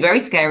 Yeah, it can be very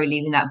scary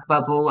leaving that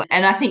bubble.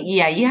 And I think,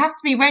 yeah, you have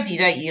to be ready,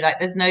 don't you? Like,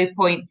 there's no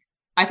point.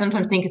 I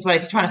sometimes think as well,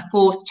 if you're trying to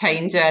force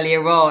change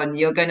earlier on,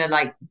 you're going to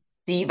like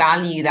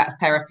devalue that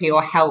therapy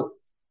or help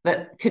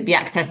that could be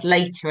accessed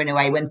later in a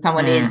way when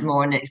someone is Mm.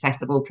 more in an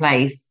accessible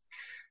place.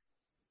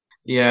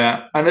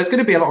 Yeah, and there's going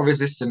to be a lot of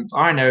resistance.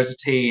 I know as a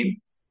teen,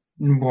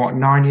 what,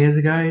 9 years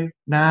ago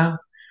now,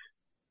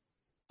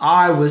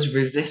 I was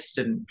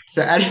resistant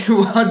to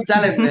anyone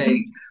telling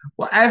me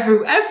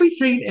whatever every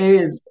teen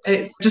is.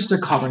 It's just a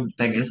common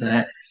thing, isn't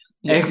it?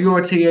 If Yeah, you're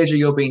a teenager,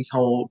 you're being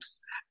told,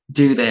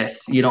 do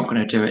this, you're not going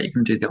to do it, you're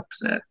going to do the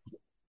opposite.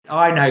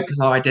 I know because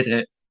I did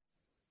it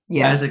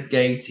as yeah. a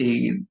gay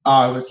teen.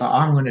 I was like,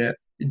 I'm going to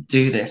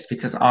do this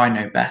because I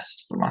know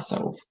best for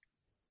myself.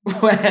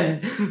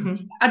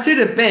 When I did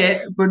a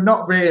bit, but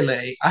not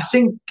really. I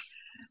think,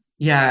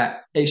 yeah,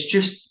 it's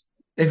just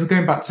if we're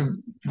going back to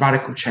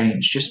radical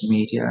change, just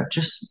media,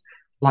 just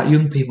like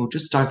young people,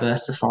 just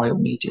diversify your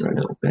media a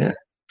little bit.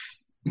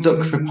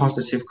 Look for Mm.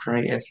 positive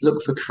creators,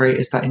 look for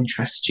creators that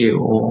interest you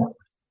or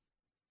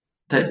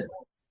that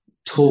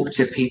talk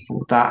to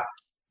people that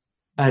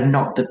are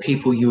not the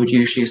people you would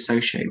usually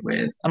associate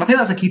with. And I think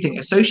that's a key thing.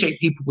 Associate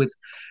people with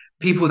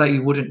people that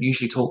you wouldn't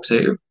usually talk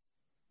to.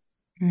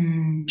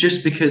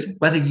 Just because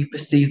whether you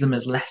perceive them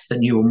as less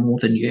than you or more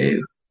than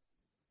you,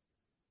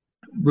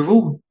 we're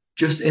all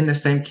just in the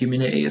same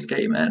community as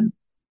gay men.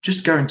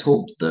 Just go and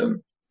talk to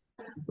them.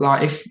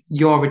 Like, if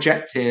you're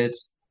rejected,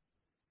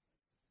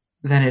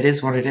 then it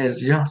is what it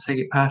is. You don't take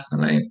it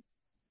personally.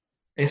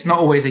 It's not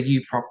always a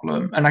you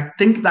problem. And I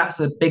think that's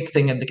a big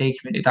thing in the gay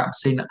community that I'm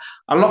seeing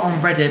a lot on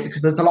Reddit,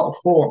 because there's a lot of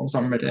forums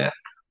on Reddit.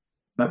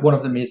 Like, one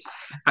of them is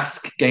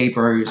Ask Gay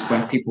Bros,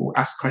 where people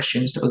ask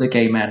questions to other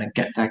gay men and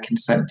get their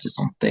consensus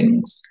on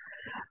things.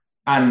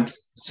 And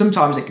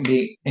sometimes it can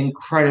be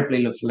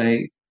incredibly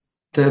lovely.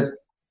 The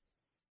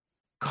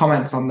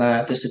comments on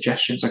there, the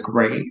suggestions are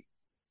great.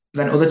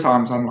 Then other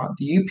times I'm like,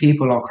 you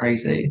people are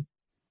crazy.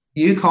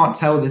 You can't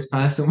tell this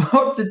person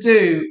what to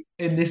do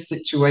in this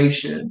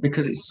situation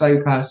because it's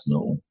so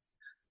personal.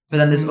 But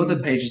then there's other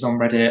pages on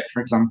Reddit, for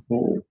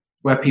example,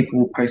 where people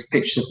will post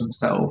pictures of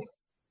themselves.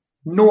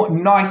 Not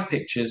nice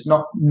pictures,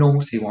 not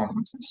naughty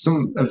ones.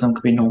 Some of them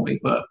could be naughty,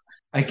 but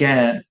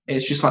again,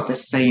 it's just like the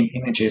same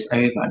images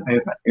over and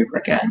over and over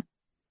again.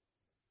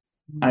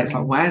 And it's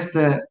like, where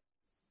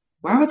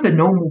are the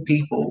normal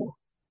people?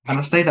 And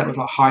I say that with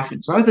like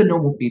hyphens. Where are the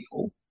normal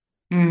people?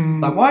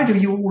 Like, why do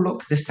you all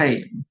look the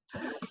same?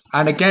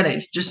 And again,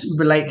 it's just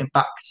relating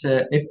back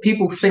to, if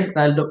people think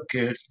they look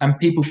good and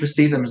people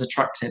perceive them as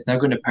attractive, they're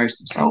going to post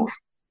themselves.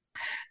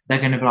 They're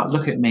going to be like,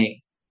 look at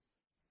me.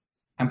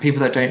 And people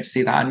that don't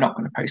see that are not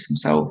going to post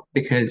themselves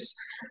because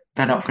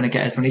they're not going to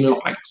get as many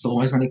likes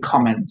or as many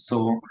comments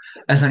or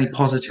as many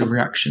positive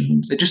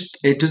reactions.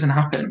 It doesn't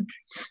happen.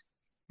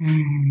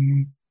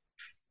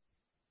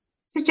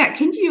 So, Jack,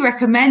 can you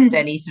recommend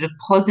any sort of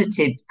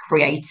positive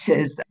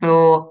creators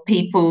for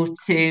people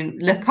to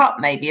look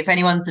up, maybe, if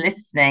anyone's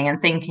listening and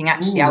thinking,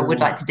 actually, I would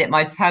like to dip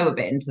my toe a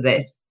bit into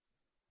this?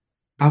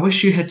 I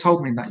wish you had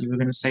told me that you were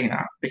going to say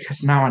that,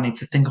 because now I need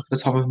to think off the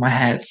top of my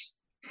head.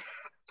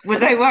 Well,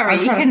 don't worry.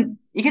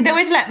 You can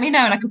always let me know,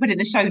 and I can put it in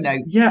the show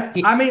notes. Yeah,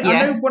 I mean,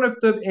 I know one of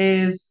them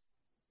is,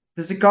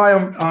 there's a guy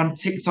on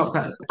TikTok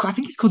that I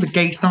think he's called the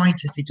Gay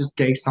Scientist. He does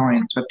gay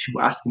science where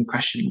people ask him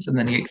questions and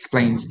then he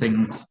explains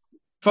things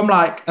from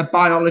like a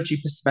biology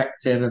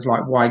perspective of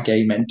like why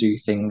gay men do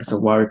things or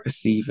why we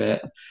perceive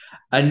it.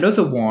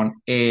 Another one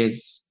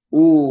is,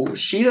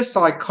 she's a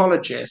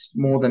psychologist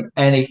more than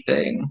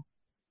anything.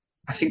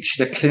 I think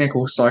she's a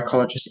clinical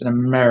psychologist in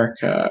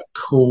America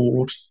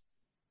called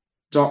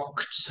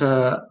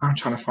I'm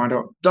trying to find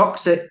out,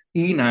 Dr.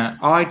 Ina,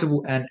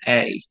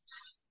 Inna.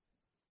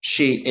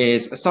 She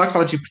is a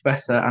psychology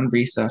professor and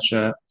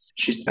researcher.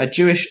 She's a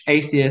Jewish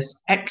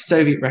atheist,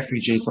 ex-Soviet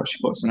refugee is what she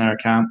puts on her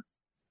account.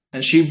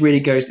 And she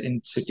really goes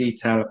into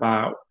detail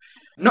about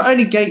not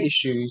only gay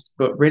issues,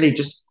 but really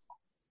just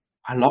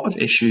a lot of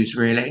issues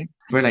really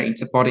relating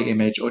to body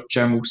image or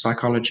general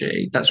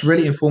psychology. That's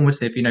really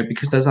informative,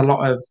 because there's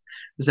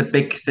a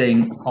big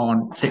thing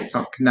on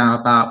TikTok now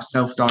about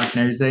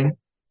self-diagnosing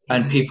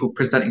and people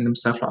presenting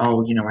themselves like,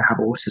 oh, I have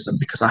autism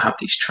because I have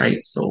these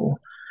traits,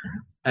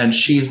 and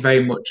she's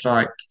very much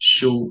like,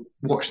 she'll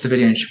watch the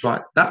video and she'll be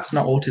like, that's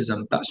not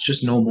autism, that's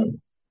just normal.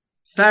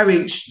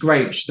 Very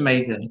great, she's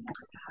amazing.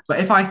 But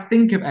if I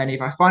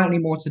find any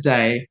more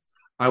today,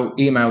 I will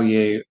email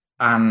you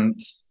and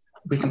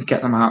we can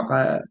get them out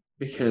there,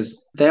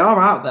 because they are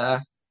out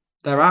there.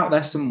 They're out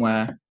there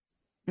somewhere.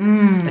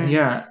 And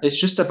yeah, it's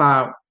just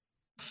about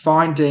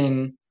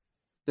finding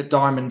the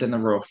diamond in the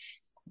rough.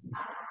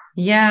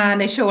 Yeah,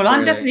 no, sure. Well,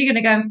 I'm definitely going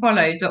to go and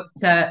follow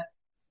Dr.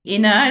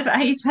 Inna. Is that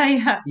how you say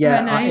her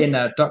name?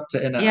 Inna,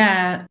 Dr. Inna.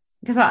 Yeah,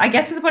 because I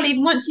guess as well,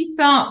 even once you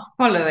start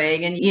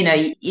following, and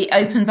it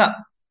opens up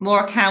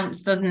more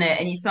accounts, doesn't it?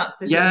 And you start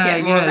to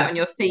get more of that on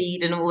your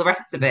feed and all the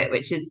rest of it,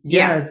 which is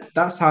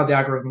that's how the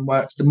algorithm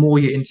works. The more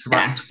you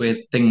interact with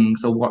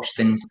things or watch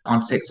things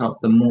on TikTok,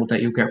 the more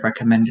that you'll get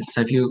recommended.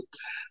 So if you're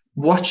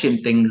watching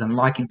things and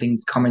liking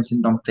things,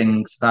 commenting on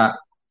things that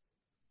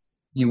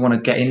you want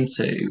to get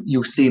into,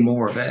 you'll see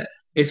more of it.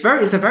 It's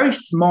a very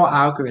smart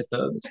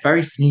algorithm. It's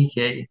very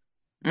sneaky.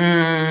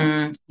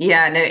 Yeah,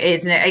 no, it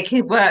is. And it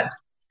can work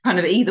kind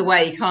of either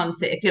way, can't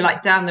it? If you're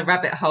like down the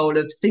rabbit hole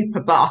of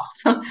super buff,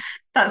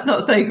 that's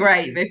not so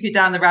great. But if you're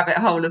down the rabbit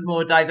hole of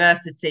more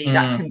diversity,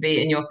 that can be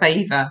in your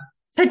favour.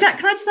 So, Jack,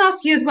 can I just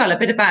ask you as well a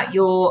bit about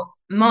your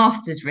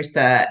master's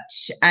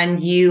research?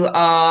 And you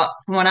are,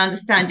 from what I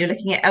understand, you're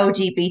looking at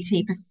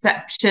LGBT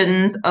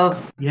perceptions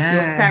of your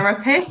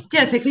therapist.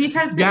 Yeah, so can you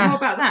tell us a bit more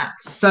about that?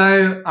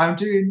 So I'm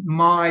doing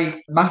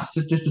my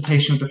master's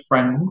dissertation with a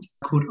friend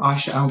called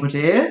Aisha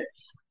Al-Badir.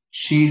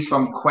 She's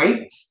from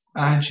Kuwait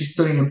and she's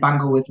studying in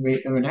Bangor with me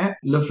at the minute.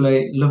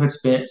 Lovely, love it a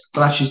bit.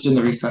 Glad she's doing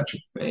the research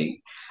with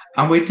me.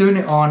 And we're doing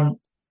it on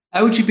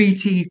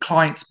LGBT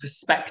clients'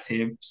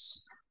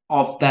 perspectives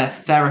of their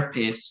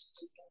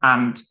therapist.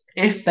 And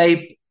if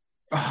they,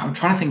 I'm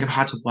trying to think of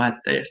how to word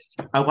this.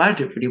 I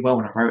worded it really well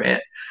when I wrote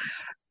it.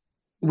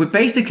 We're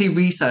basically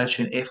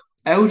researching if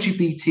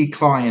LGBT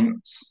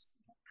clients,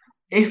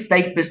 if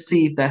they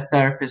perceive their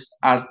therapist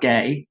as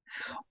gay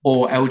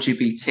or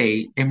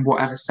LGBT in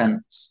whatever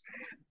sense,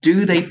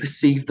 do they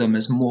perceive them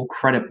as more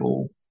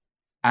credible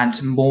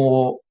and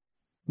more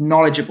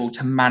knowledgeable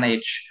to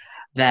manage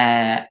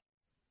their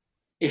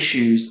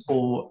issues,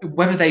 or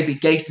whether they be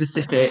gay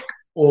specific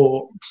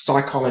or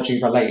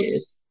psychology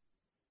related.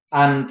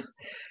 And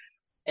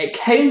it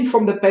came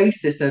from the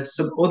basis of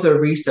some other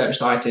research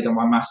that I did on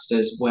my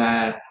master's,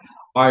 where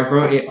I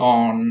wrote it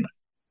on,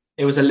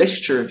 it was a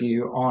literature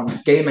review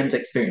on gay men's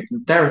experience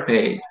in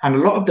therapy. And a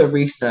lot of the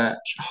research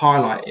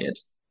highlighted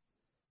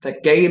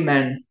that gay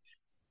men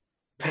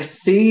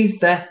perceive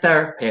their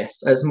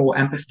therapist as more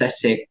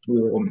empathetic,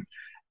 warm,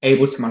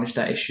 able to manage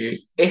their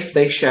issues if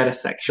they share a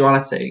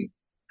sexuality.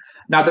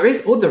 Now, there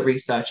is other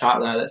research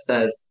out there that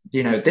says,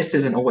 this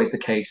isn't always the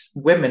case.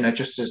 Women are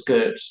just as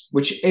good,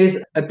 which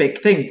is a big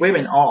thing.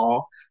 Women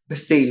are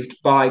perceived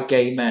by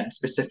gay men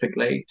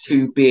specifically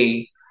to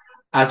be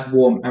as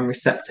warm and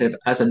receptive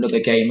as another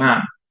gay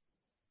man.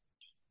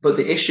 But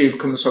the issue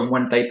comes from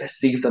when they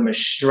perceive them as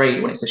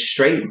straight, when it's a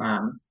straight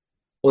man,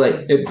 or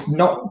they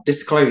not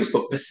disclosed,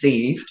 but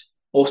perceived,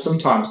 or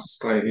sometimes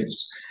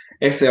disclosed.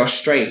 If they are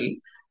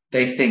straight,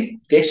 they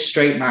think this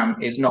straight man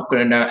is not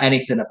going to know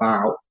anything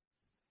about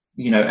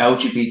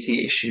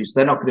LGBT issues.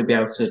 They're not going to be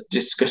able to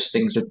discuss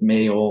things with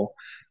me, or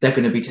they're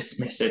going to be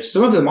dismissive.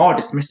 Some of them are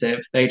dismissive.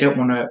 They don't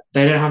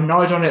have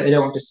knowledge on it. They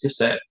don't want to discuss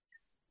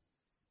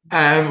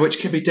it, which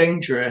can be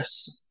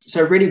dangerous.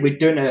 So really, we're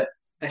doing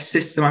a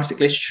systematic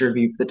literature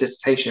review for the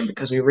dissertation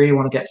because we really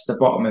want to get to the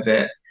bottom of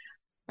it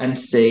and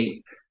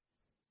see,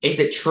 is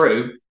it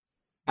true,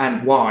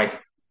 and why?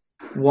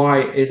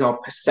 Why is our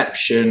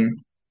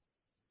perception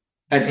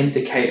an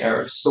indicator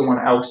of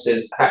someone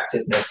else's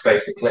effectiveness,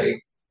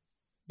 basically?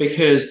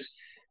 Because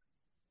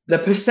the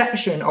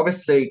perception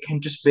obviously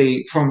can just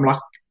be from, like,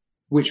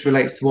 which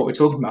relates to what we're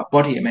talking about,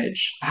 body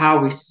image,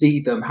 how we see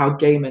them, how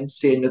gay men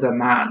see another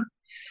man.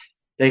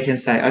 They can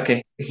say,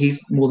 okay, he's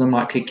more than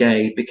likely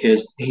gay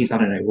because he's, I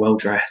don't know, well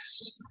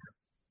dressed,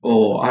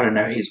 or I don't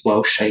know, he's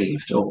well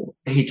shaved, or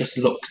he just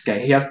looks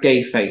gay. He has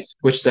gay face,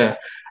 which is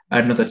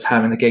another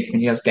term in the gay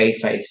community. He has gay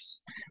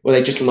face, or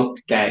they just look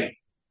gay.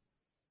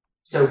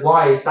 So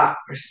why is that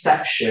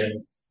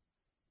perception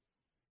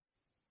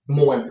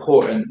more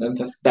important than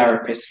the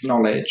therapist's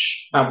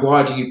knowledge? And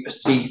why do you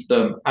perceive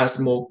them as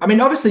more? I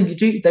mean, obviously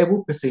they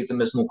will perceive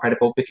them as more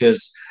credible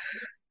because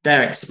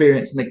their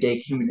experience in the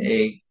gay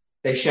community,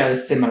 they share the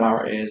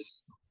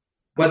similarities.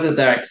 Whether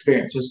their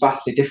experience was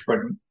vastly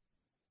different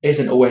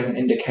isn't always an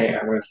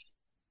indicator of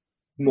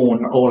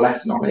more or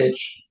less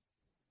knowledge.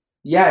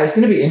 Yeah, it's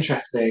going to be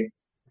interesting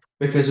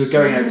because we're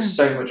going over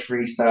so much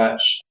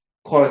research,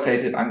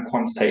 qualitative and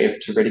quantitative,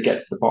 to really get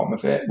to the bottom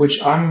of it,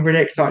 which I'm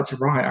really excited to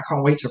write. I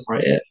can't wait to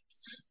write it.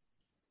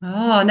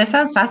 Oh, no,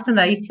 sounds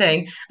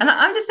fascinating. And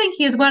I'm just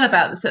thinking as well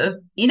about the sort of,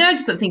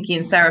 just sort of thinking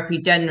in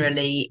therapy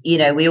generally,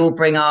 we all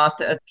bring our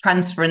sort of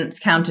transference,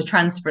 counter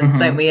transference,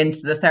 don't we, into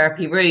the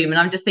therapy room. And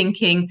I'm just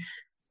thinking,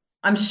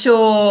 I'm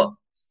sure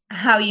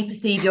how you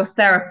perceive your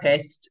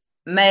therapist,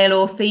 male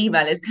or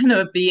female, is going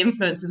to be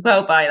influenced as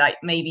well by, like,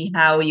 maybe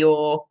how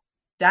your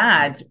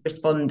dad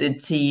responded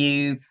to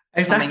you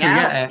coming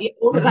out.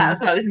 All of that as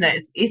well, isn't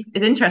it? It's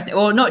interesting.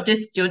 Or not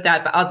just your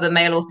dad, but other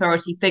male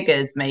authority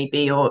figures,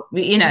 maybe, or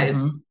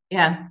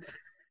yeah.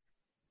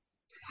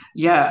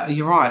 Yeah,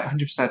 you're right,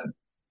 100%.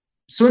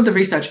 Some of the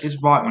research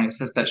is right when it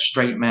says that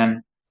straight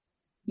men,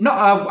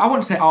 not I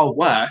wouldn't say are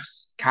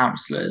worse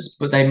counselors,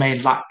 but they may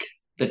lack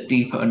the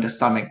deeper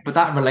understanding. But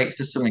that relates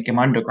to something in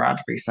my undergrad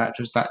research,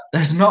 was that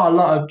there's not a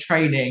lot of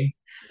training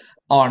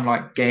on,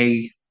 like,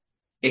 gay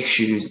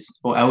issues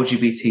or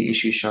LGBT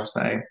issues, shall I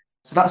say.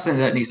 So that's something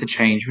that needs to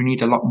change. We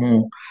need a lot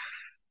more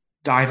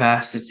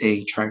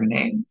diversity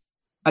training.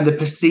 And the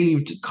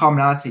perceived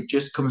commonality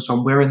just comes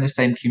from, we're in the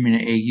same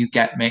community, you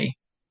get me.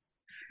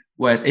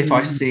 Whereas if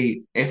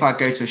I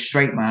go to a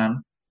straight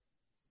man,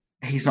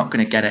 he's not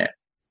going to get it,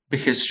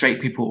 because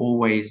straight people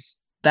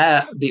always,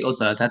 they're the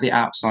other, they're the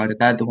outsider,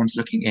 they're the ones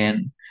looking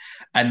in,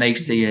 and they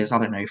see as, I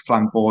don't know,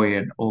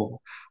 flamboyant or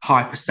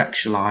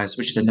hypersexualized,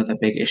 which is another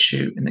big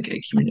issue in the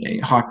gay community.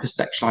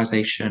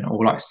 Hypersexualization,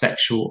 or like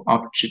sexual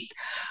object.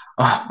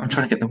 Oh, I'm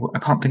trying to get I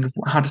can't think of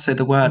how to say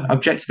the word.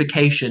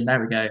 Objectification.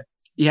 There we go.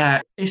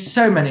 Yeah, it's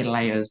so many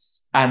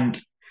layers.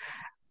 And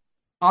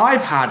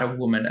I've had a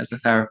woman as a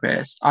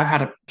therapist. I've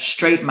had a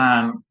straight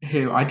man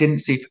who I didn't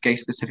see for gay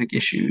specific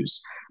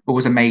issues, but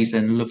was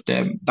amazing, loved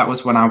him. That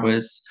was when I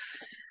was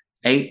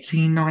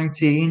 18,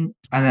 19.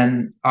 And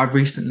then I've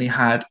recently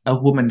had a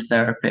woman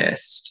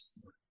therapist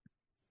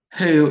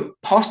who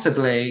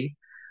possibly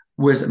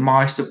was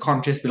my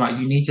subconscious being like,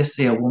 you need to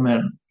see a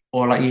woman,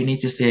 or like, you need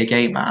to see a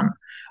gay man.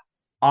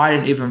 I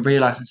didn't even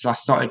realize until I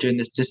started doing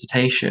this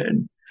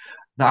dissertation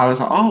that I was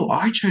like, oh,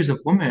 I chose a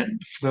woman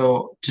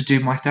to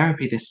do my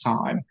therapy this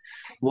time.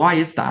 Why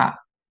is that?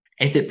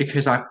 Is it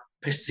because I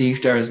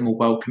perceived her as more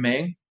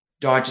welcoming?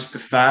 Do I just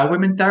prefer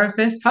women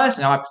therapists?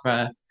 Personally,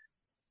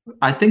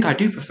 I think I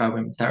do prefer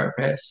women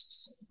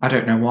therapists. I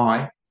don't know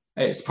why.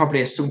 It's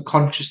probably a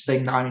subconscious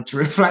thing that I need to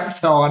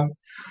reflect on.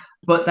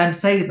 But then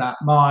say that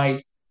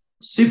my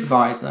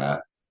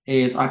supervisor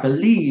is, I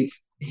believe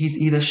he's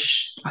either,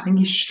 I think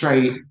he's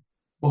straight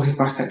or he's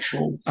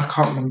bisexual. I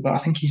can't remember.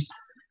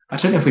 I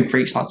don't know if we've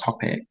reached that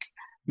topic.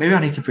 maybe I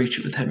need to breach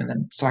it with him and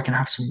then so I can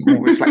have some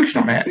more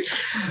reflection on it.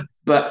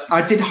 But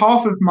I did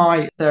half of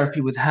my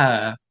therapy with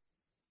her.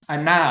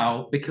 And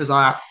now, because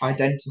I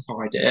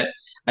identified it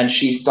and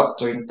she stopped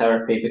doing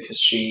therapy because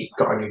she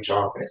got a new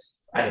job.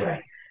 Anyway,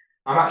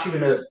 I'm actually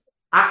going to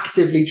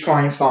actively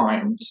try and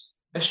find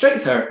a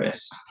straight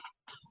therapist,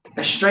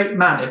 a straight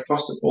man if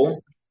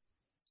possible,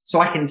 so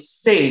I can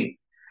see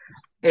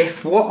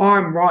if what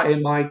I'm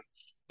writing my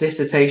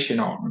dissertation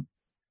on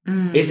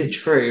isn't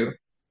true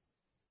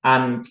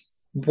and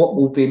what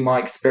will be my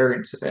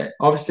experience of it.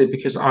 Obviously,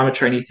 because I'm a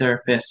trainee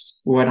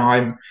therapist, when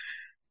I'm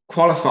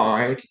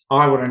qualified,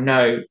 I want to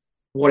know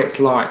what it's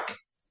like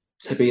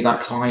to be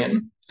that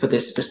client for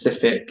this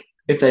specific,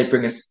 if they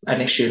bring us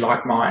an issue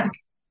like mine,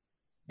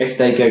 if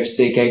they go to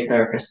see a gay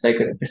therapist, they're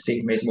going to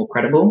perceive me as more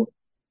credible.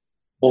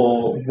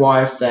 Or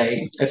why if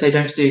they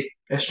don't see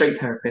a straight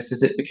therapist,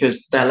 is it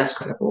because they're less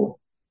credible?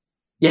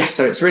 Yeah,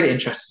 so it's really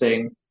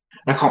interesting.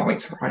 And I can't wait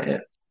to write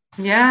it.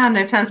 Yeah,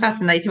 no, sounds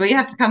fascinating. Well, you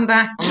have to come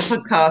back on the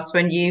podcast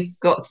when you've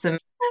got some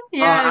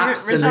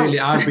absolutely.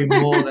 results. I'd be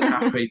more than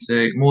happy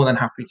to. More than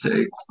happy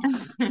to.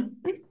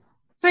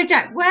 So,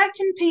 Jack, where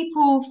can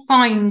people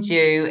find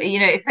you?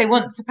 If they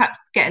want to perhaps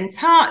get in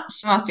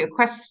touch, ask you a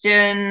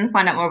question,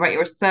 find out more about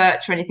your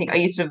research or anything, are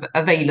you sort of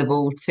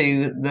available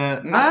to the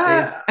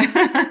masses?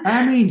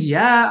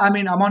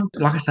 I'm on,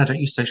 like I said, I don't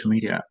use social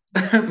media.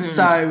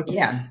 So,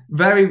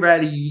 very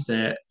rarely use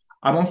it.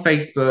 I'm on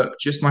Facebook,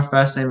 just my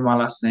first name and my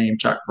last name,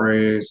 Jack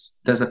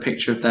Rose. There's a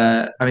picture of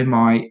I'm in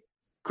my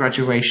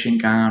graduation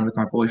gown with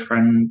my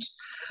boyfriend.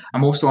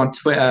 I'm also on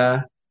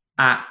Twitter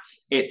at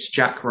It's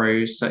Jack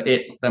Rose. So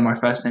it's my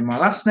first name, my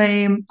last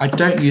name. I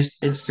don't use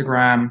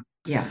Instagram.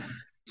 Yeah.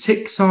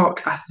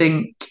 TikTok, I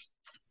think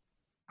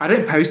I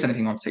don't post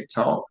anything on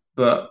TikTok,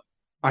 but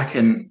I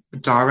can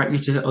direct you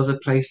to other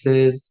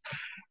places,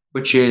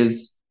 which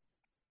is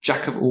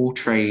Jack of all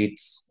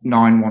trades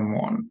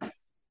 911.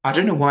 I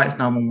don't know why it's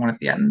 911 at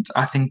the end.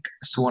 I think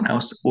someone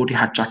else already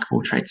had Jack of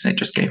all trades and it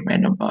just gave me a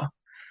number.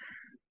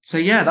 So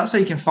yeah, that's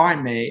where you can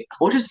find me.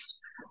 Or just,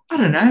 I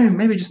don't know,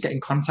 maybe just get in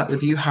contact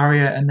with you,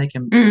 Harriet, and you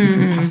can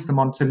pass them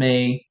on to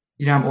me.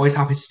 I'm always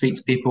happy to speak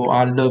to people.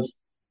 I love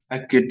a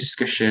good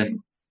discussion,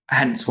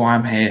 hence why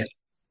I'm here.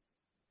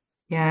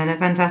 Yeah, no,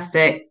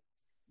 fantastic.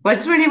 Well, I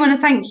just really want to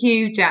thank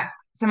you, Jack,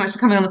 so much for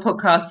coming on the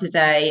podcast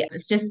today.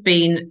 It's just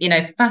been,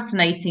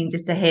 fascinating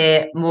just to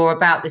hear more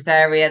about this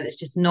area that's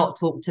just not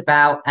talked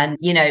about. And,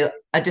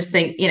 I just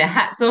think,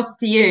 hats off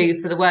to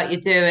you for the work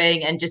you're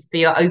doing and just for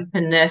your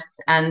openness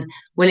and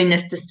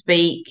willingness to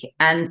speak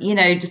and,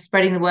 just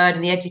spreading the word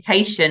and the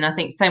education. I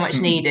think so much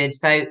needed.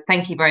 So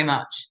thank you very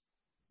much.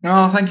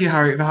 No, thank you,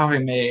 Harriet, for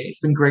having me.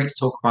 It's been great to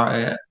talk about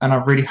it. And I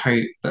really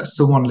hope that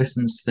someone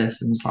listens to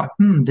this and is like,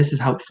 this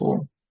is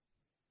helpful.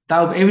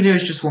 Even if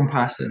it's just one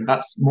person,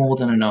 that's more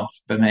than enough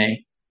for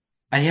me.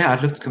 And yeah,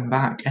 I'd love to come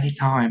back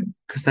anytime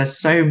because there's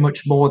so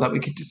much more that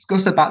we could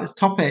discuss about this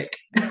topic.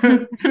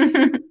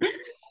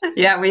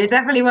 Yeah, we're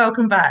definitely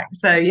welcome back.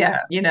 So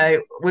yeah,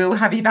 we'll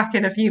have you back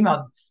in a few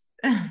months.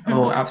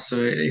 Oh,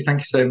 absolutely.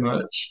 Thank you so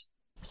much.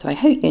 So I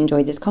hope you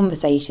enjoyed this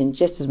conversation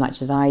just as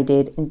much as I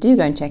did, and do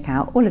go and check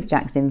out all of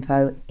Jack's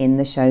info in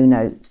the show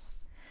notes.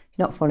 If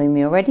you're not following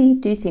me already,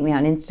 do seek me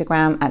out on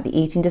Instagram at the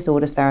eating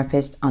disorder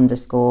therapist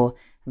 _.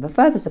 And for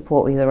further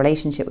support with your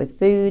relationship with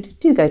food,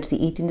 do go to the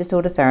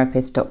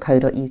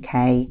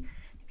eatingdisordertherapist.co.uk.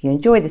 If you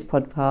enjoy this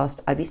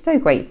podcast, I'd be so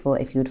grateful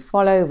if you would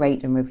follow,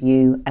 rate and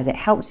review, as it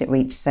helps it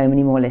reach so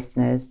many more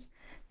listeners.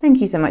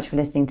 Thank you so much for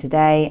listening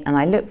today, and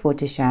I look forward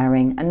to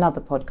sharing another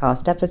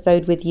podcast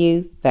episode with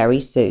you very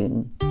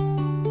soon.